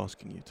to. I'm not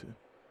asking you to.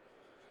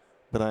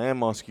 But I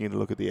am asking you to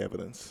look at the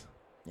evidence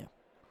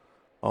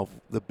of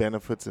the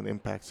benefits and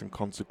impacts and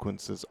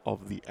consequences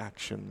of the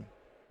action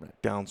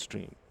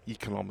downstream,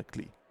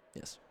 economically,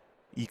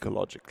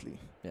 ecologically,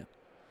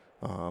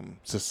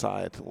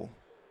 societal,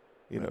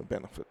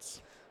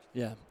 benefits.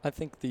 Yeah, I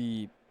think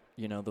the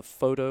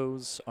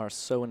photos are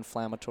so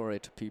inflammatory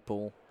to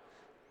people,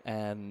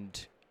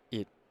 and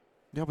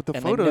but the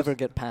and photos they never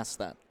get past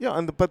that. Yeah,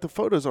 but the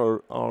photos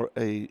are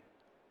a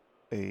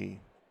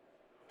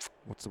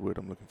what's the word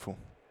I'm looking for?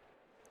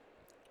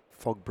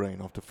 Fog brain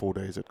after 4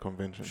 days at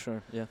convention.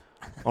 Sure, yeah.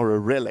 Or a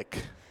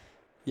relic.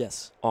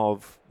 Yes.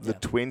 Of the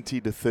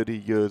 20 to 30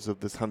 years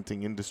of this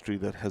hunting industry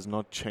that has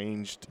not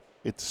changed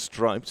its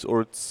stripes or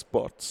its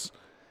spots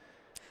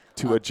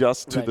to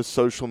adjust to the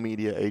social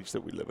media age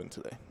that we live in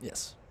today.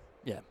 Yes.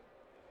 Yeah.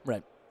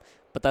 Right.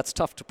 But that's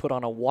tough to put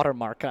on a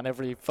watermark on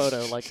every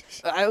photo. Like,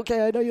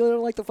 okay, I know you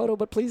don't like the photo,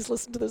 but please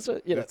listen to this.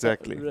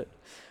 Exactly. Right.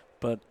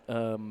 But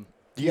do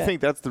you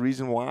think that's the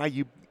reason why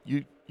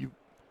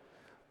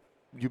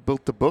you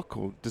built the book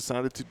or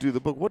decided to do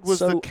the book? What was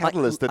the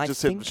catalyst that just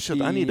said,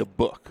 shit, I need a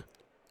book?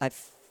 I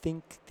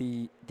think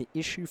the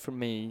issue for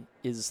me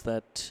is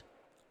that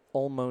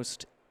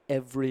almost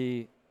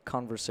every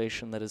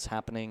conversation that is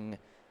happening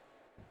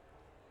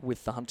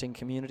with the hunting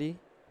community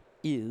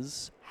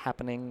is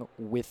happening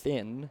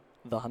within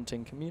the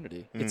hunting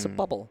community. It's a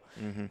bubble.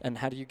 Mm-hmm. And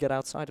how do you get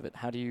outside of it?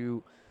 How do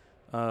you...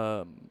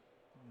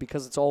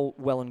 because it's all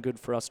well and good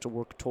for us to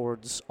work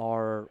towards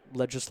our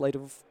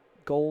legislative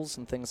goals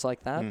and things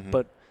like that,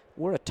 but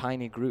we're a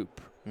tiny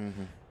group,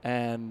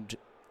 and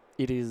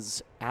it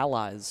is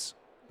allies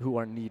who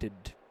are needed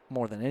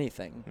more than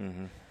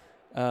anything.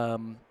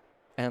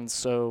 And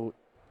so,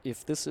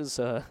 if this is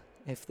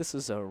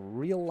a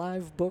real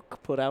live book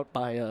put out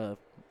by a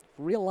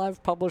real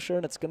live publisher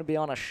and it's going to be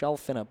on a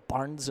shelf in a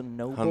Barnes and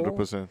Noble,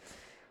 100%,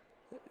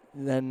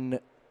 then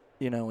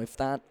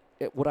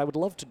what I would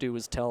love to do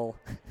is tell,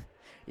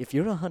 if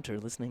you're a hunter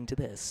listening to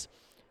this,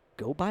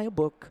 go buy a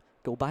book.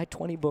 Go buy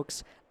 20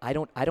 books. I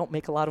don't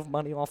make a lot of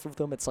money off of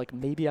them. It's like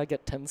maybe I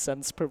get 10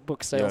 cents per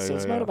book sale, so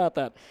it's not about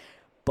that.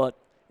 But,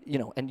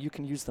 and you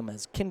can use them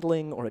as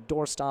kindling or a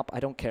doorstop. I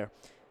don't care.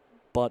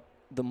 But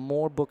the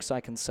more books I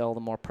can sell, the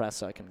more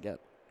press I can get.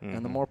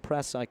 And the more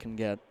press I can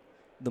get,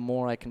 the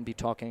more I can be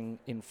talking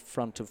in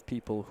front of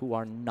people who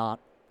are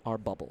not our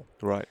bubble.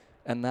 Right.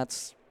 And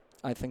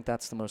I think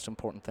that's the most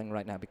important thing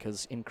right now,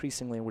 because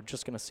increasingly we're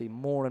just going to see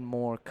more and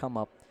more come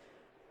up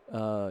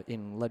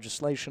in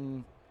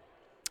legislation,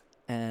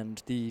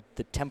 and the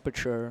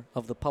temperature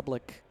of the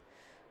public,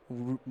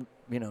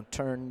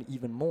 turn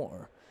even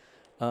more,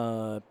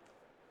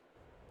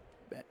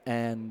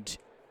 and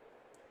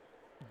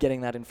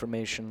getting that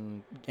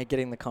information,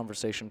 getting the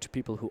conversation to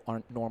people who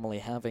aren't normally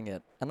having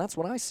it. And that's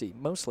what I see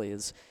mostly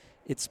is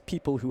it's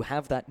people who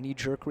have that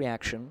knee-jerk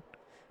reaction,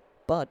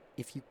 but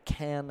if you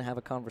can have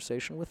a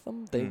conversation with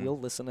them, they will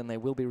listen and they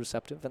will be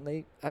receptive,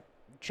 and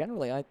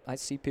generally I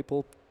see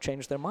people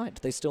change their mind.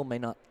 They still may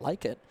not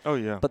like it. Oh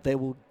yeah. But they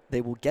will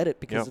get it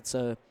because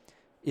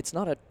it's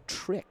not a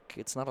trick.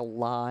 It's not a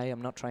lie.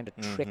 I'm not trying to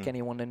trick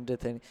anyone into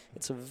things.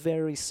 It's a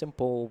very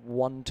simple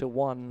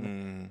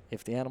one-to-one.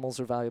 If the animals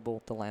are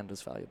valuable, the land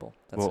is valuable.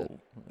 That's it.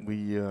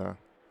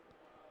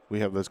 We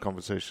have those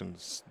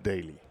conversations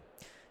daily.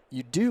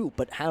 You do,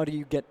 but how do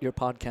you get your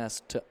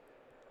podcast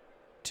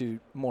to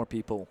more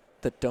people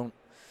that don't?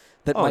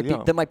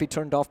 That might be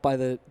turned off by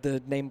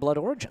the name Blood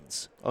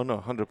Origins. Oh, no,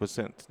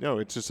 100%. No,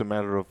 it's just a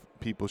matter of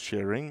people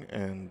sharing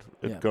and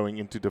it going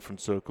into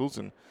different circles.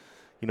 And,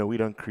 we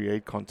don't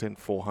create content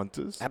for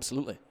hunters.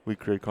 Absolutely. We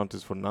create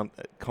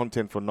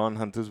content for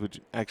non-hunters, which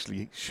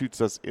actually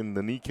shoots us in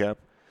the kneecap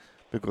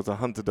because a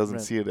hunter doesn't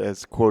see it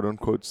as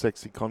quote-unquote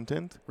sexy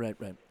content. Right.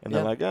 And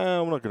they're like,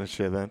 I'm not going to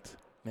share that.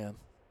 Yeah.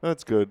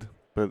 That's good.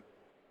 But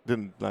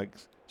didn't,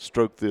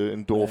 stroke the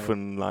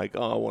endorphin,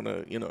 I want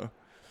to,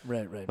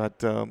 Right.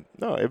 But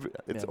no,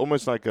 it's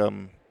almost like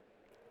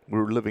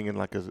we're living in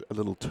a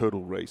little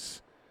turtle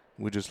race.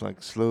 We're just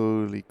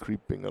slowly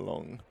creeping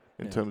along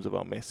in terms of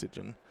our message.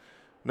 And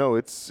no,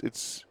 it's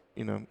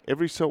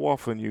every so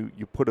often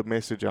you put a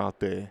message out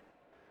there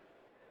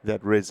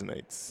that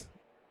resonates,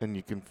 and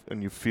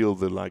you feel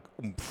the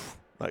oomph,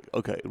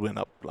 okay, it went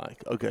up,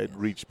 okay, it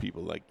reached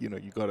people,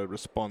 you got a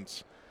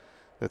response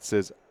that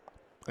says,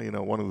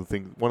 one of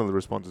the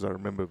responses I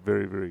remember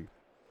very, very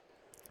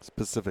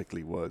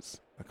specifically was,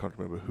 I can't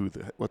remember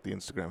what the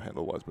Instagram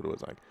handle was, but it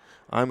was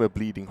I'm a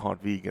bleeding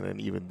heart vegan,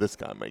 and even this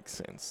guy makes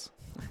sense.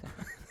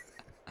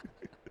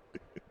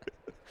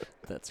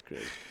 That's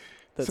great.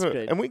 That's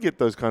great. And we get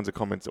those kinds of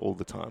comments all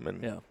the time,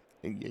 and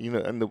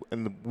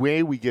the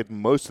way we get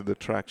most of the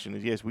traction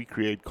is, yes, we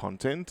create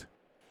content,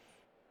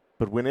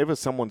 but whenever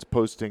someone's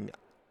posting,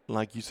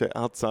 like you say,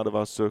 outside of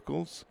our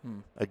circles,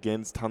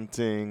 against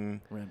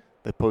hunting,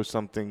 they post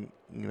something,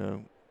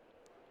 and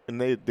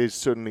there's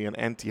certainly an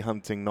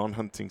anti-hunting,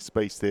 non-hunting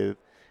space there,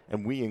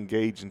 and we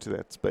engage into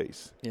that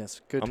space.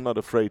 Yes, good. I'm not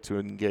afraid to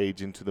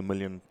engage into the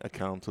million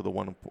account or the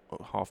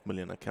 1.5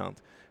 million account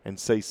and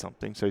say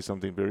something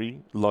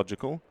very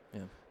logical,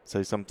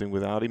 say something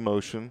without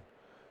emotion,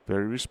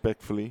 very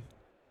respectfully.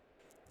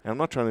 And I'm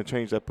not trying to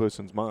change that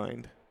person's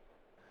mind,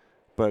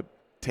 but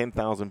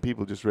 10,000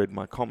 people just read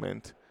my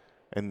comment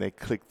and they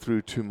click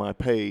through to my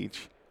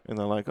page and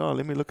they're like, oh,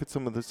 let me look at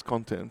some of this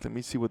content. Let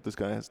me see what this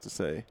guy has to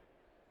say.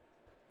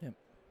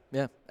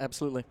 Yeah,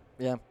 absolutely.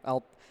 Yeah,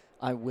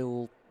 I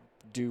will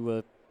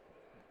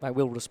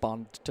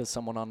respond to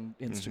someone on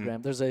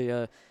Instagram.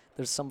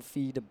 There's some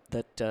feed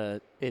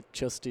that it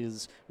just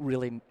is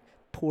really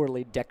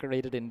poorly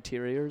decorated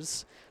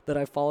interiors that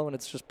I follow, and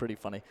it's just pretty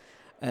funny.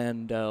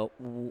 And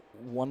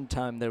one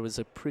time there was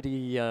a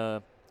pretty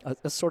a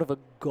sort of a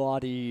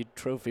gaudy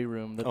trophy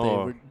room that they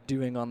were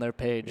doing on their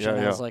page, and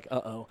I was like,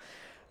 uh-oh.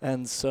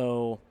 And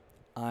so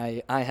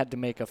I had to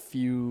make a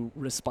few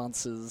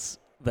responses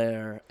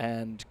there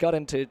and got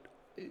into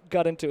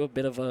a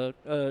bit of a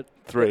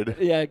thread.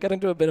 Got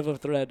into a bit of a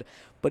thread,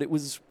 but it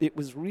was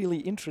really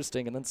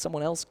interesting. And then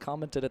someone else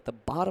commented at the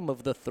bottom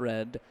of the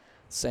thread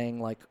saying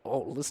like,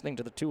 "Oh, listening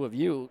to the two of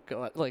you,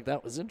 like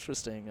that was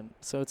interesting." And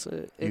so it's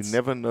you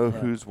never know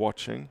who's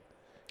watching,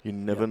 you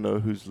never know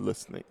who's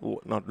listening or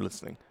not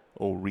listening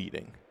or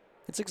reading.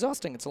 It's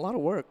exhausting. It's a lot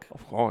of work.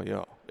 Oh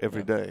yeah,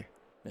 every day,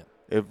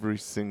 every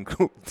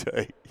single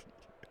day.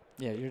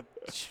 Yeah,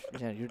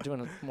 you're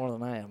doing it more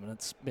than I am, and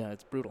it's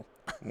brutal.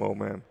 Well,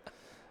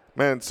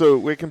 man. So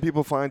where can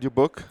people find your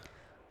book?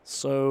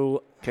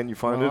 So can you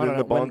find it in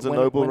the Barnes and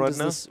Noble right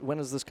now? When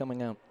is this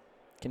coming out?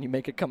 Can you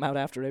make it come out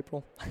after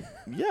April?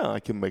 Yeah,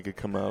 I can make it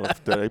come out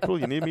after April.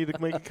 You need me to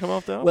make it come out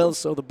after April? Well,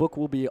 so the book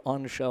will be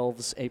on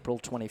shelves April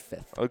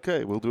 25th.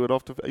 Okay, we'll do it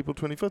after April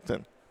 25th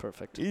then.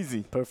 Perfect.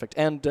 Easy. Perfect.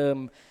 And,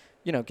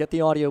 get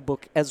the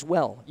audiobook as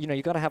well.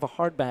 You got to have a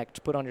hardback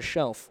to put on your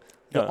shelf.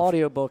 The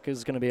audiobook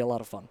is going to be a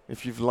lot of fun.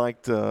 If you've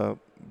liked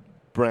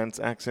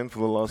Brant's accent for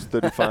the last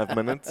 35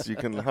 minutes, you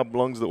can. How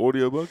long's the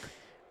audiobook?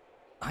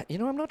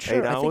 I'm not sure.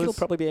 8 hours? I think it'll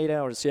probably be 8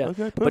 hours. Yeah.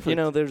 Okay, perfect.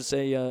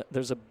 But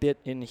there's a bit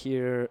in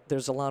here.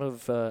 There's a lot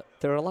of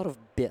there are a lot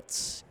of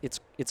bits.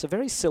 It's a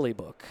very silly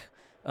book,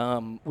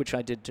 which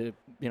I did to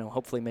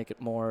hopefully make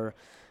it more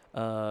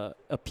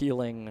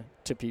appealing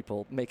to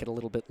people, make it a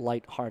little bit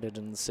lighthearted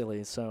and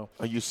silly. So.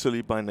 Are you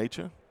silly by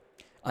nature?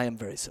 I am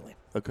very silly.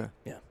 Okay.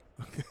 Yeah.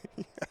 Okay.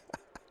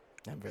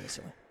 I'm very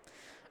silly.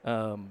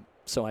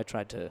 So I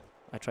tried to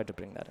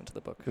bring that into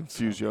the book.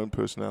 Infuse your own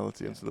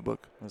personality into the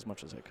book. As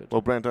much as I could.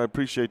 Well, Brant, I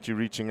appreciate you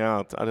reaching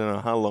out. I don't know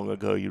how long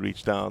ago you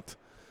reached out.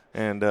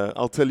 And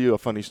I'll tell you a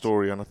funny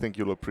story, and I think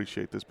you'll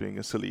appreciate this being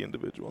a silly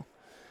individual.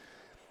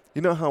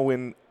 You know how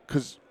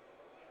because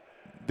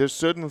there's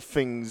certain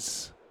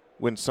things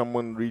when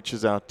someone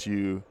reaches out to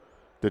you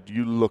that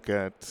you look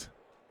at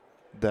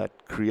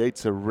that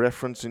creates a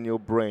reference in your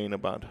brain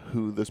about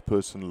who this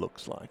person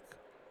looks like.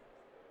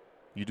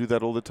 You do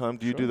that all the time?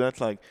 Do you do that?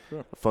 Like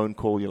a phone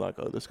call, you're like,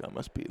 oh, this guy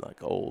must be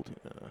like old.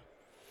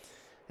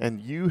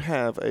 And you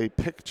have a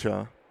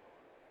picture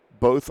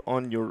both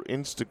on your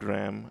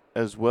Instagram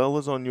as well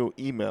as on your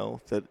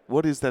email.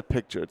 What is that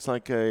picture? It's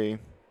like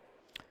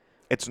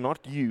it's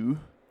not you.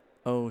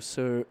 Oh,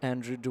 Sir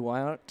Andrew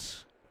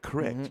Duart?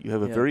 Correct. Mm-hmm. You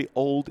have a very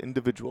old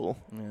individual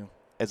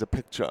as a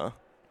picture,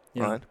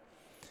 right?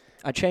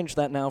 I changed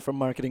that now for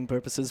marketing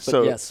purposes,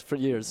 but yes, for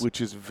years. Which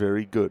is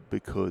very good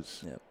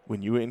because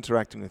when you were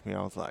interacting with me,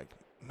 I was like,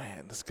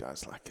 man, this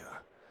guy's like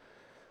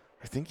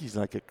I think he's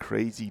like a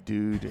crazy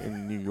dude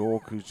in New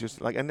York who's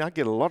just like, and I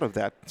get a lot of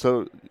that.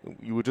 So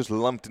you were just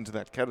lumped into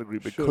that category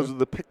because of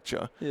the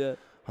picture. Yeah.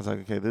 I was like,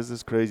 okay, there's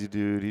this crazy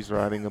dude. He's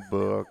writing a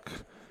book.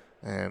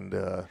 And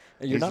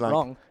you're not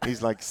wrong.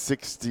 He's like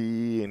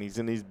 60 and he's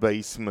in his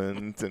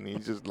basement and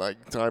he's just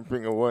like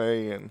typing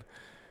away and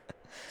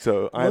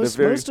so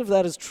most of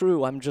that is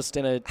true. I'm just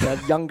in a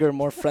younger,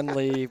 more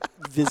friendly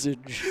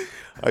visage.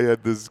 I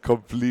had this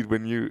complete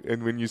when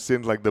you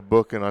sent like the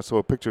book and I saw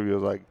a picture of you, I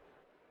was like,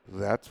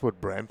 that's what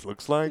Brant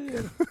looks like.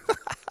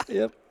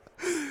 Yep.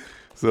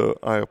 So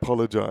I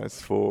apologize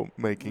for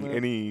making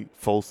any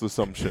false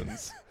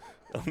assumptions.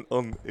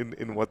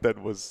 in what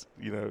that was,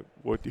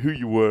 who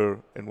you were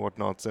and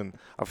whatnots, and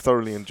I've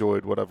thoroughly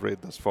enjoyed what I've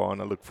read thus far,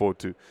 and I look forward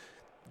to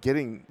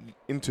getting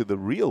into the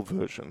real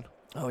version.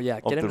 Oh yeah,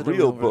 of get into the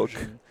real book,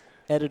 version.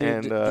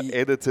 Edited and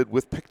edited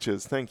with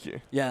pictures. Thank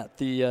you. Yeah,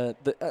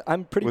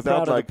 I'm pretty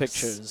proud of the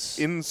pictures.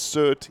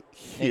 Insert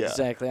here.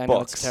 Exactly, I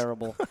know it's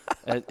terrible.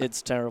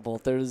 It's terrible.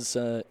 There's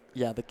the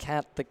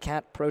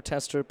cat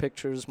protester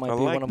pictures might be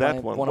one of my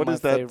one. One what of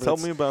is my that? favorites. Tell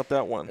me about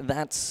that one.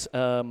 That's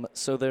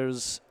so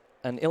there's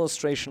an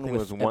illustration with it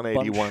was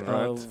 181, a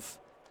bunch of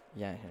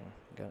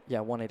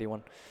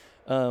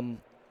 181.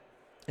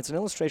 It's an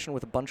illustration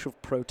with a bunch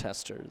of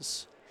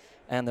protesters,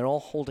 and they're all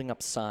holding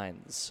up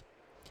signs.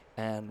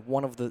 And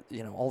one of the,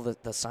 all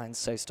the signs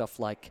say stuff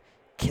like,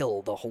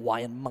 kill the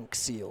Hawaiian monk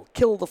seal,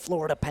 kill the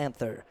Florida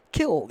panther,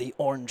 kill the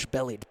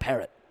orange-bellied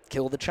parrot.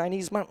 kill the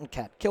Chinese mountain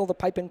cat, kill the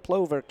piping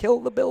plover, kill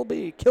the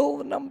bilby, kill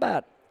the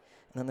numbat.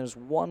 And then there's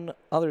one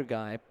other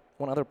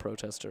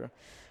protester,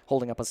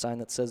 holding up a sign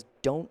that says,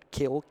 don't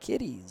kill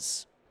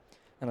kitties.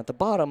 And at the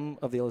bottom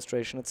of the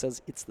illustration, it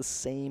says it's the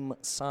same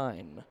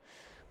sign.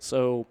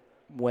 So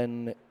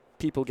when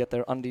people get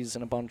their undies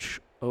in a bunch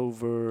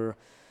over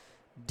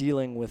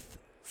dealing with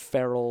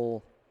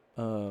feral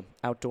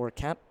outdoor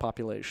cat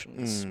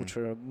populations, which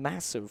are a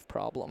massive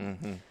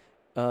problem,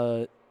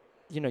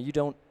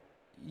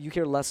 you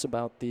hear less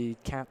about the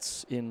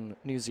cats in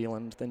New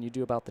Zealand than you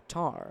do about the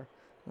tar.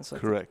 It's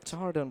like Correct. The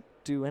tar don't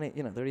do any,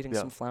 they're eating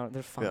some flower,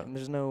 they're fine. Yeah.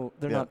 There's no,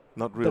 they're Yeah.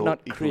 not real they're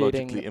not ecologically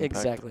creating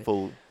exactly.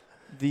 impactful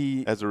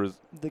The as a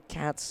the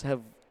cats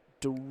have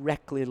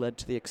directly led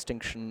to the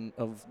extinction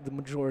of the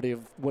majority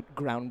of what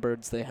ground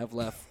birds they have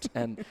left.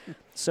 And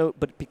so,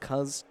 but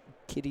because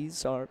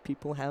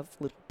people have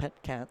little pet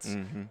cats,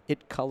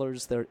 it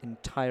colors their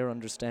entire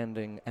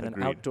understanding. And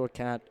Agreed. An outdoor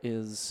cat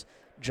is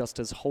just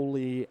as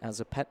holy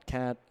as a pet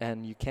cat,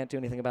 and you can't do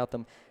anything about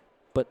them.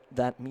 But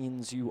that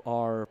means you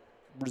are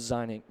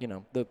resigning.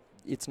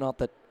 It's not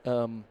that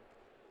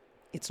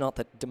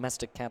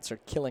domestic cats are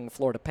killing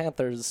Florida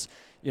panthers,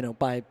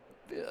 by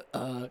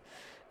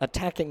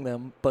attacking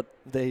them, but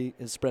they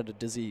spread a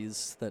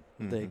disease that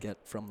they get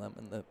from them,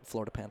 and the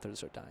Florida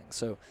panthers are dying.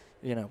 So,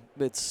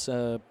 it's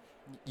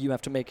you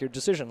have to make your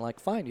decision. Like,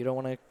 fine, you don't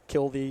want to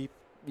kill you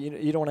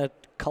don't want to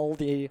cull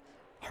the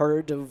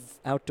herd of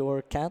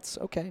outdoor cats.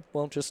 Okay,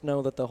 well, just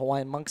know that the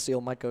Hawaiian monk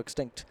seal might go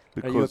extinct.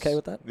 Are you okay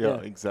with that? Yeah,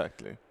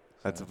 exactly.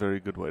 That's a very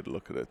good way to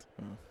look at it.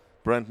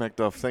 Brant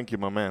MacDuff, thank you,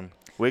 my man.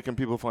 Where can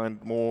people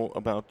find more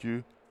about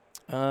you?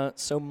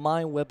 So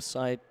my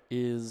website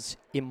is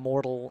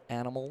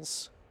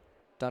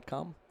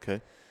immortalanimals.com.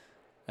 Okay.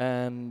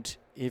 And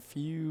if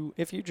you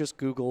just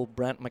Google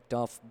Brant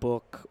MacDuff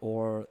book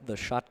or The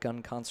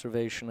Shotgun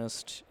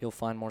Conservationist, you'll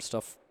find more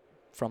stuff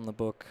from the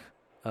book.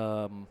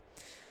 But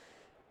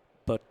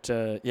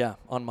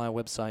on my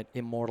website,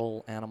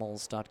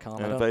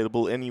 immortalanimals.com. And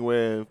available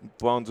anywhere,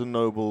 Barnes &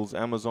 Nobles,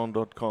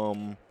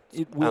 Amazon.com.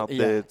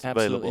 There, it's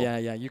absolutely.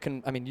 available. Yeah. You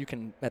can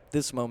at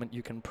this moment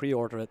you can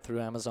pre-order it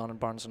through Amazon and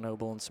Barnes &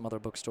 Noble and some other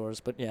bookstores.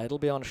 But yeah, it'll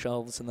be on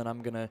shelves, and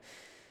then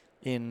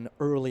in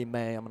early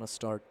May, I'm gonna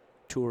start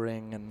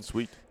touring, and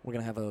Sweet. We're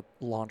gonna have a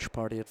launch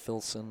party at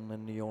Filson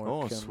in New York.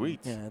 Oh, and sweet.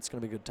 Yeah, it's gonna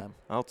be a good time.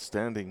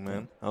 Outstanding,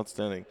 man. Yeah.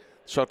 Outstanding.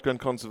 Shotgun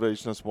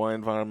Conservationist, why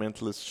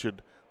environmentalists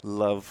should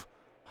love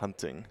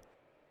hunting.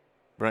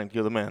 Brant,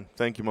 you're the man.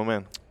 Thank you, my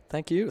man.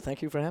 Thank you.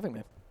 Thank you for having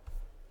me.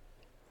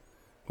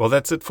 Well,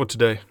 that's it for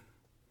today.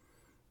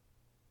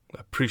 I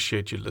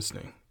appreciate you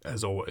listening,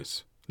 as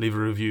always. Leave a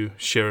review,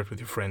 share it with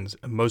your friends,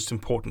 and most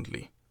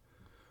importantly,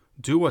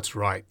 do what's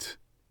right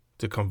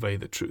to convey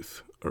the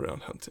truth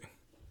around hunting.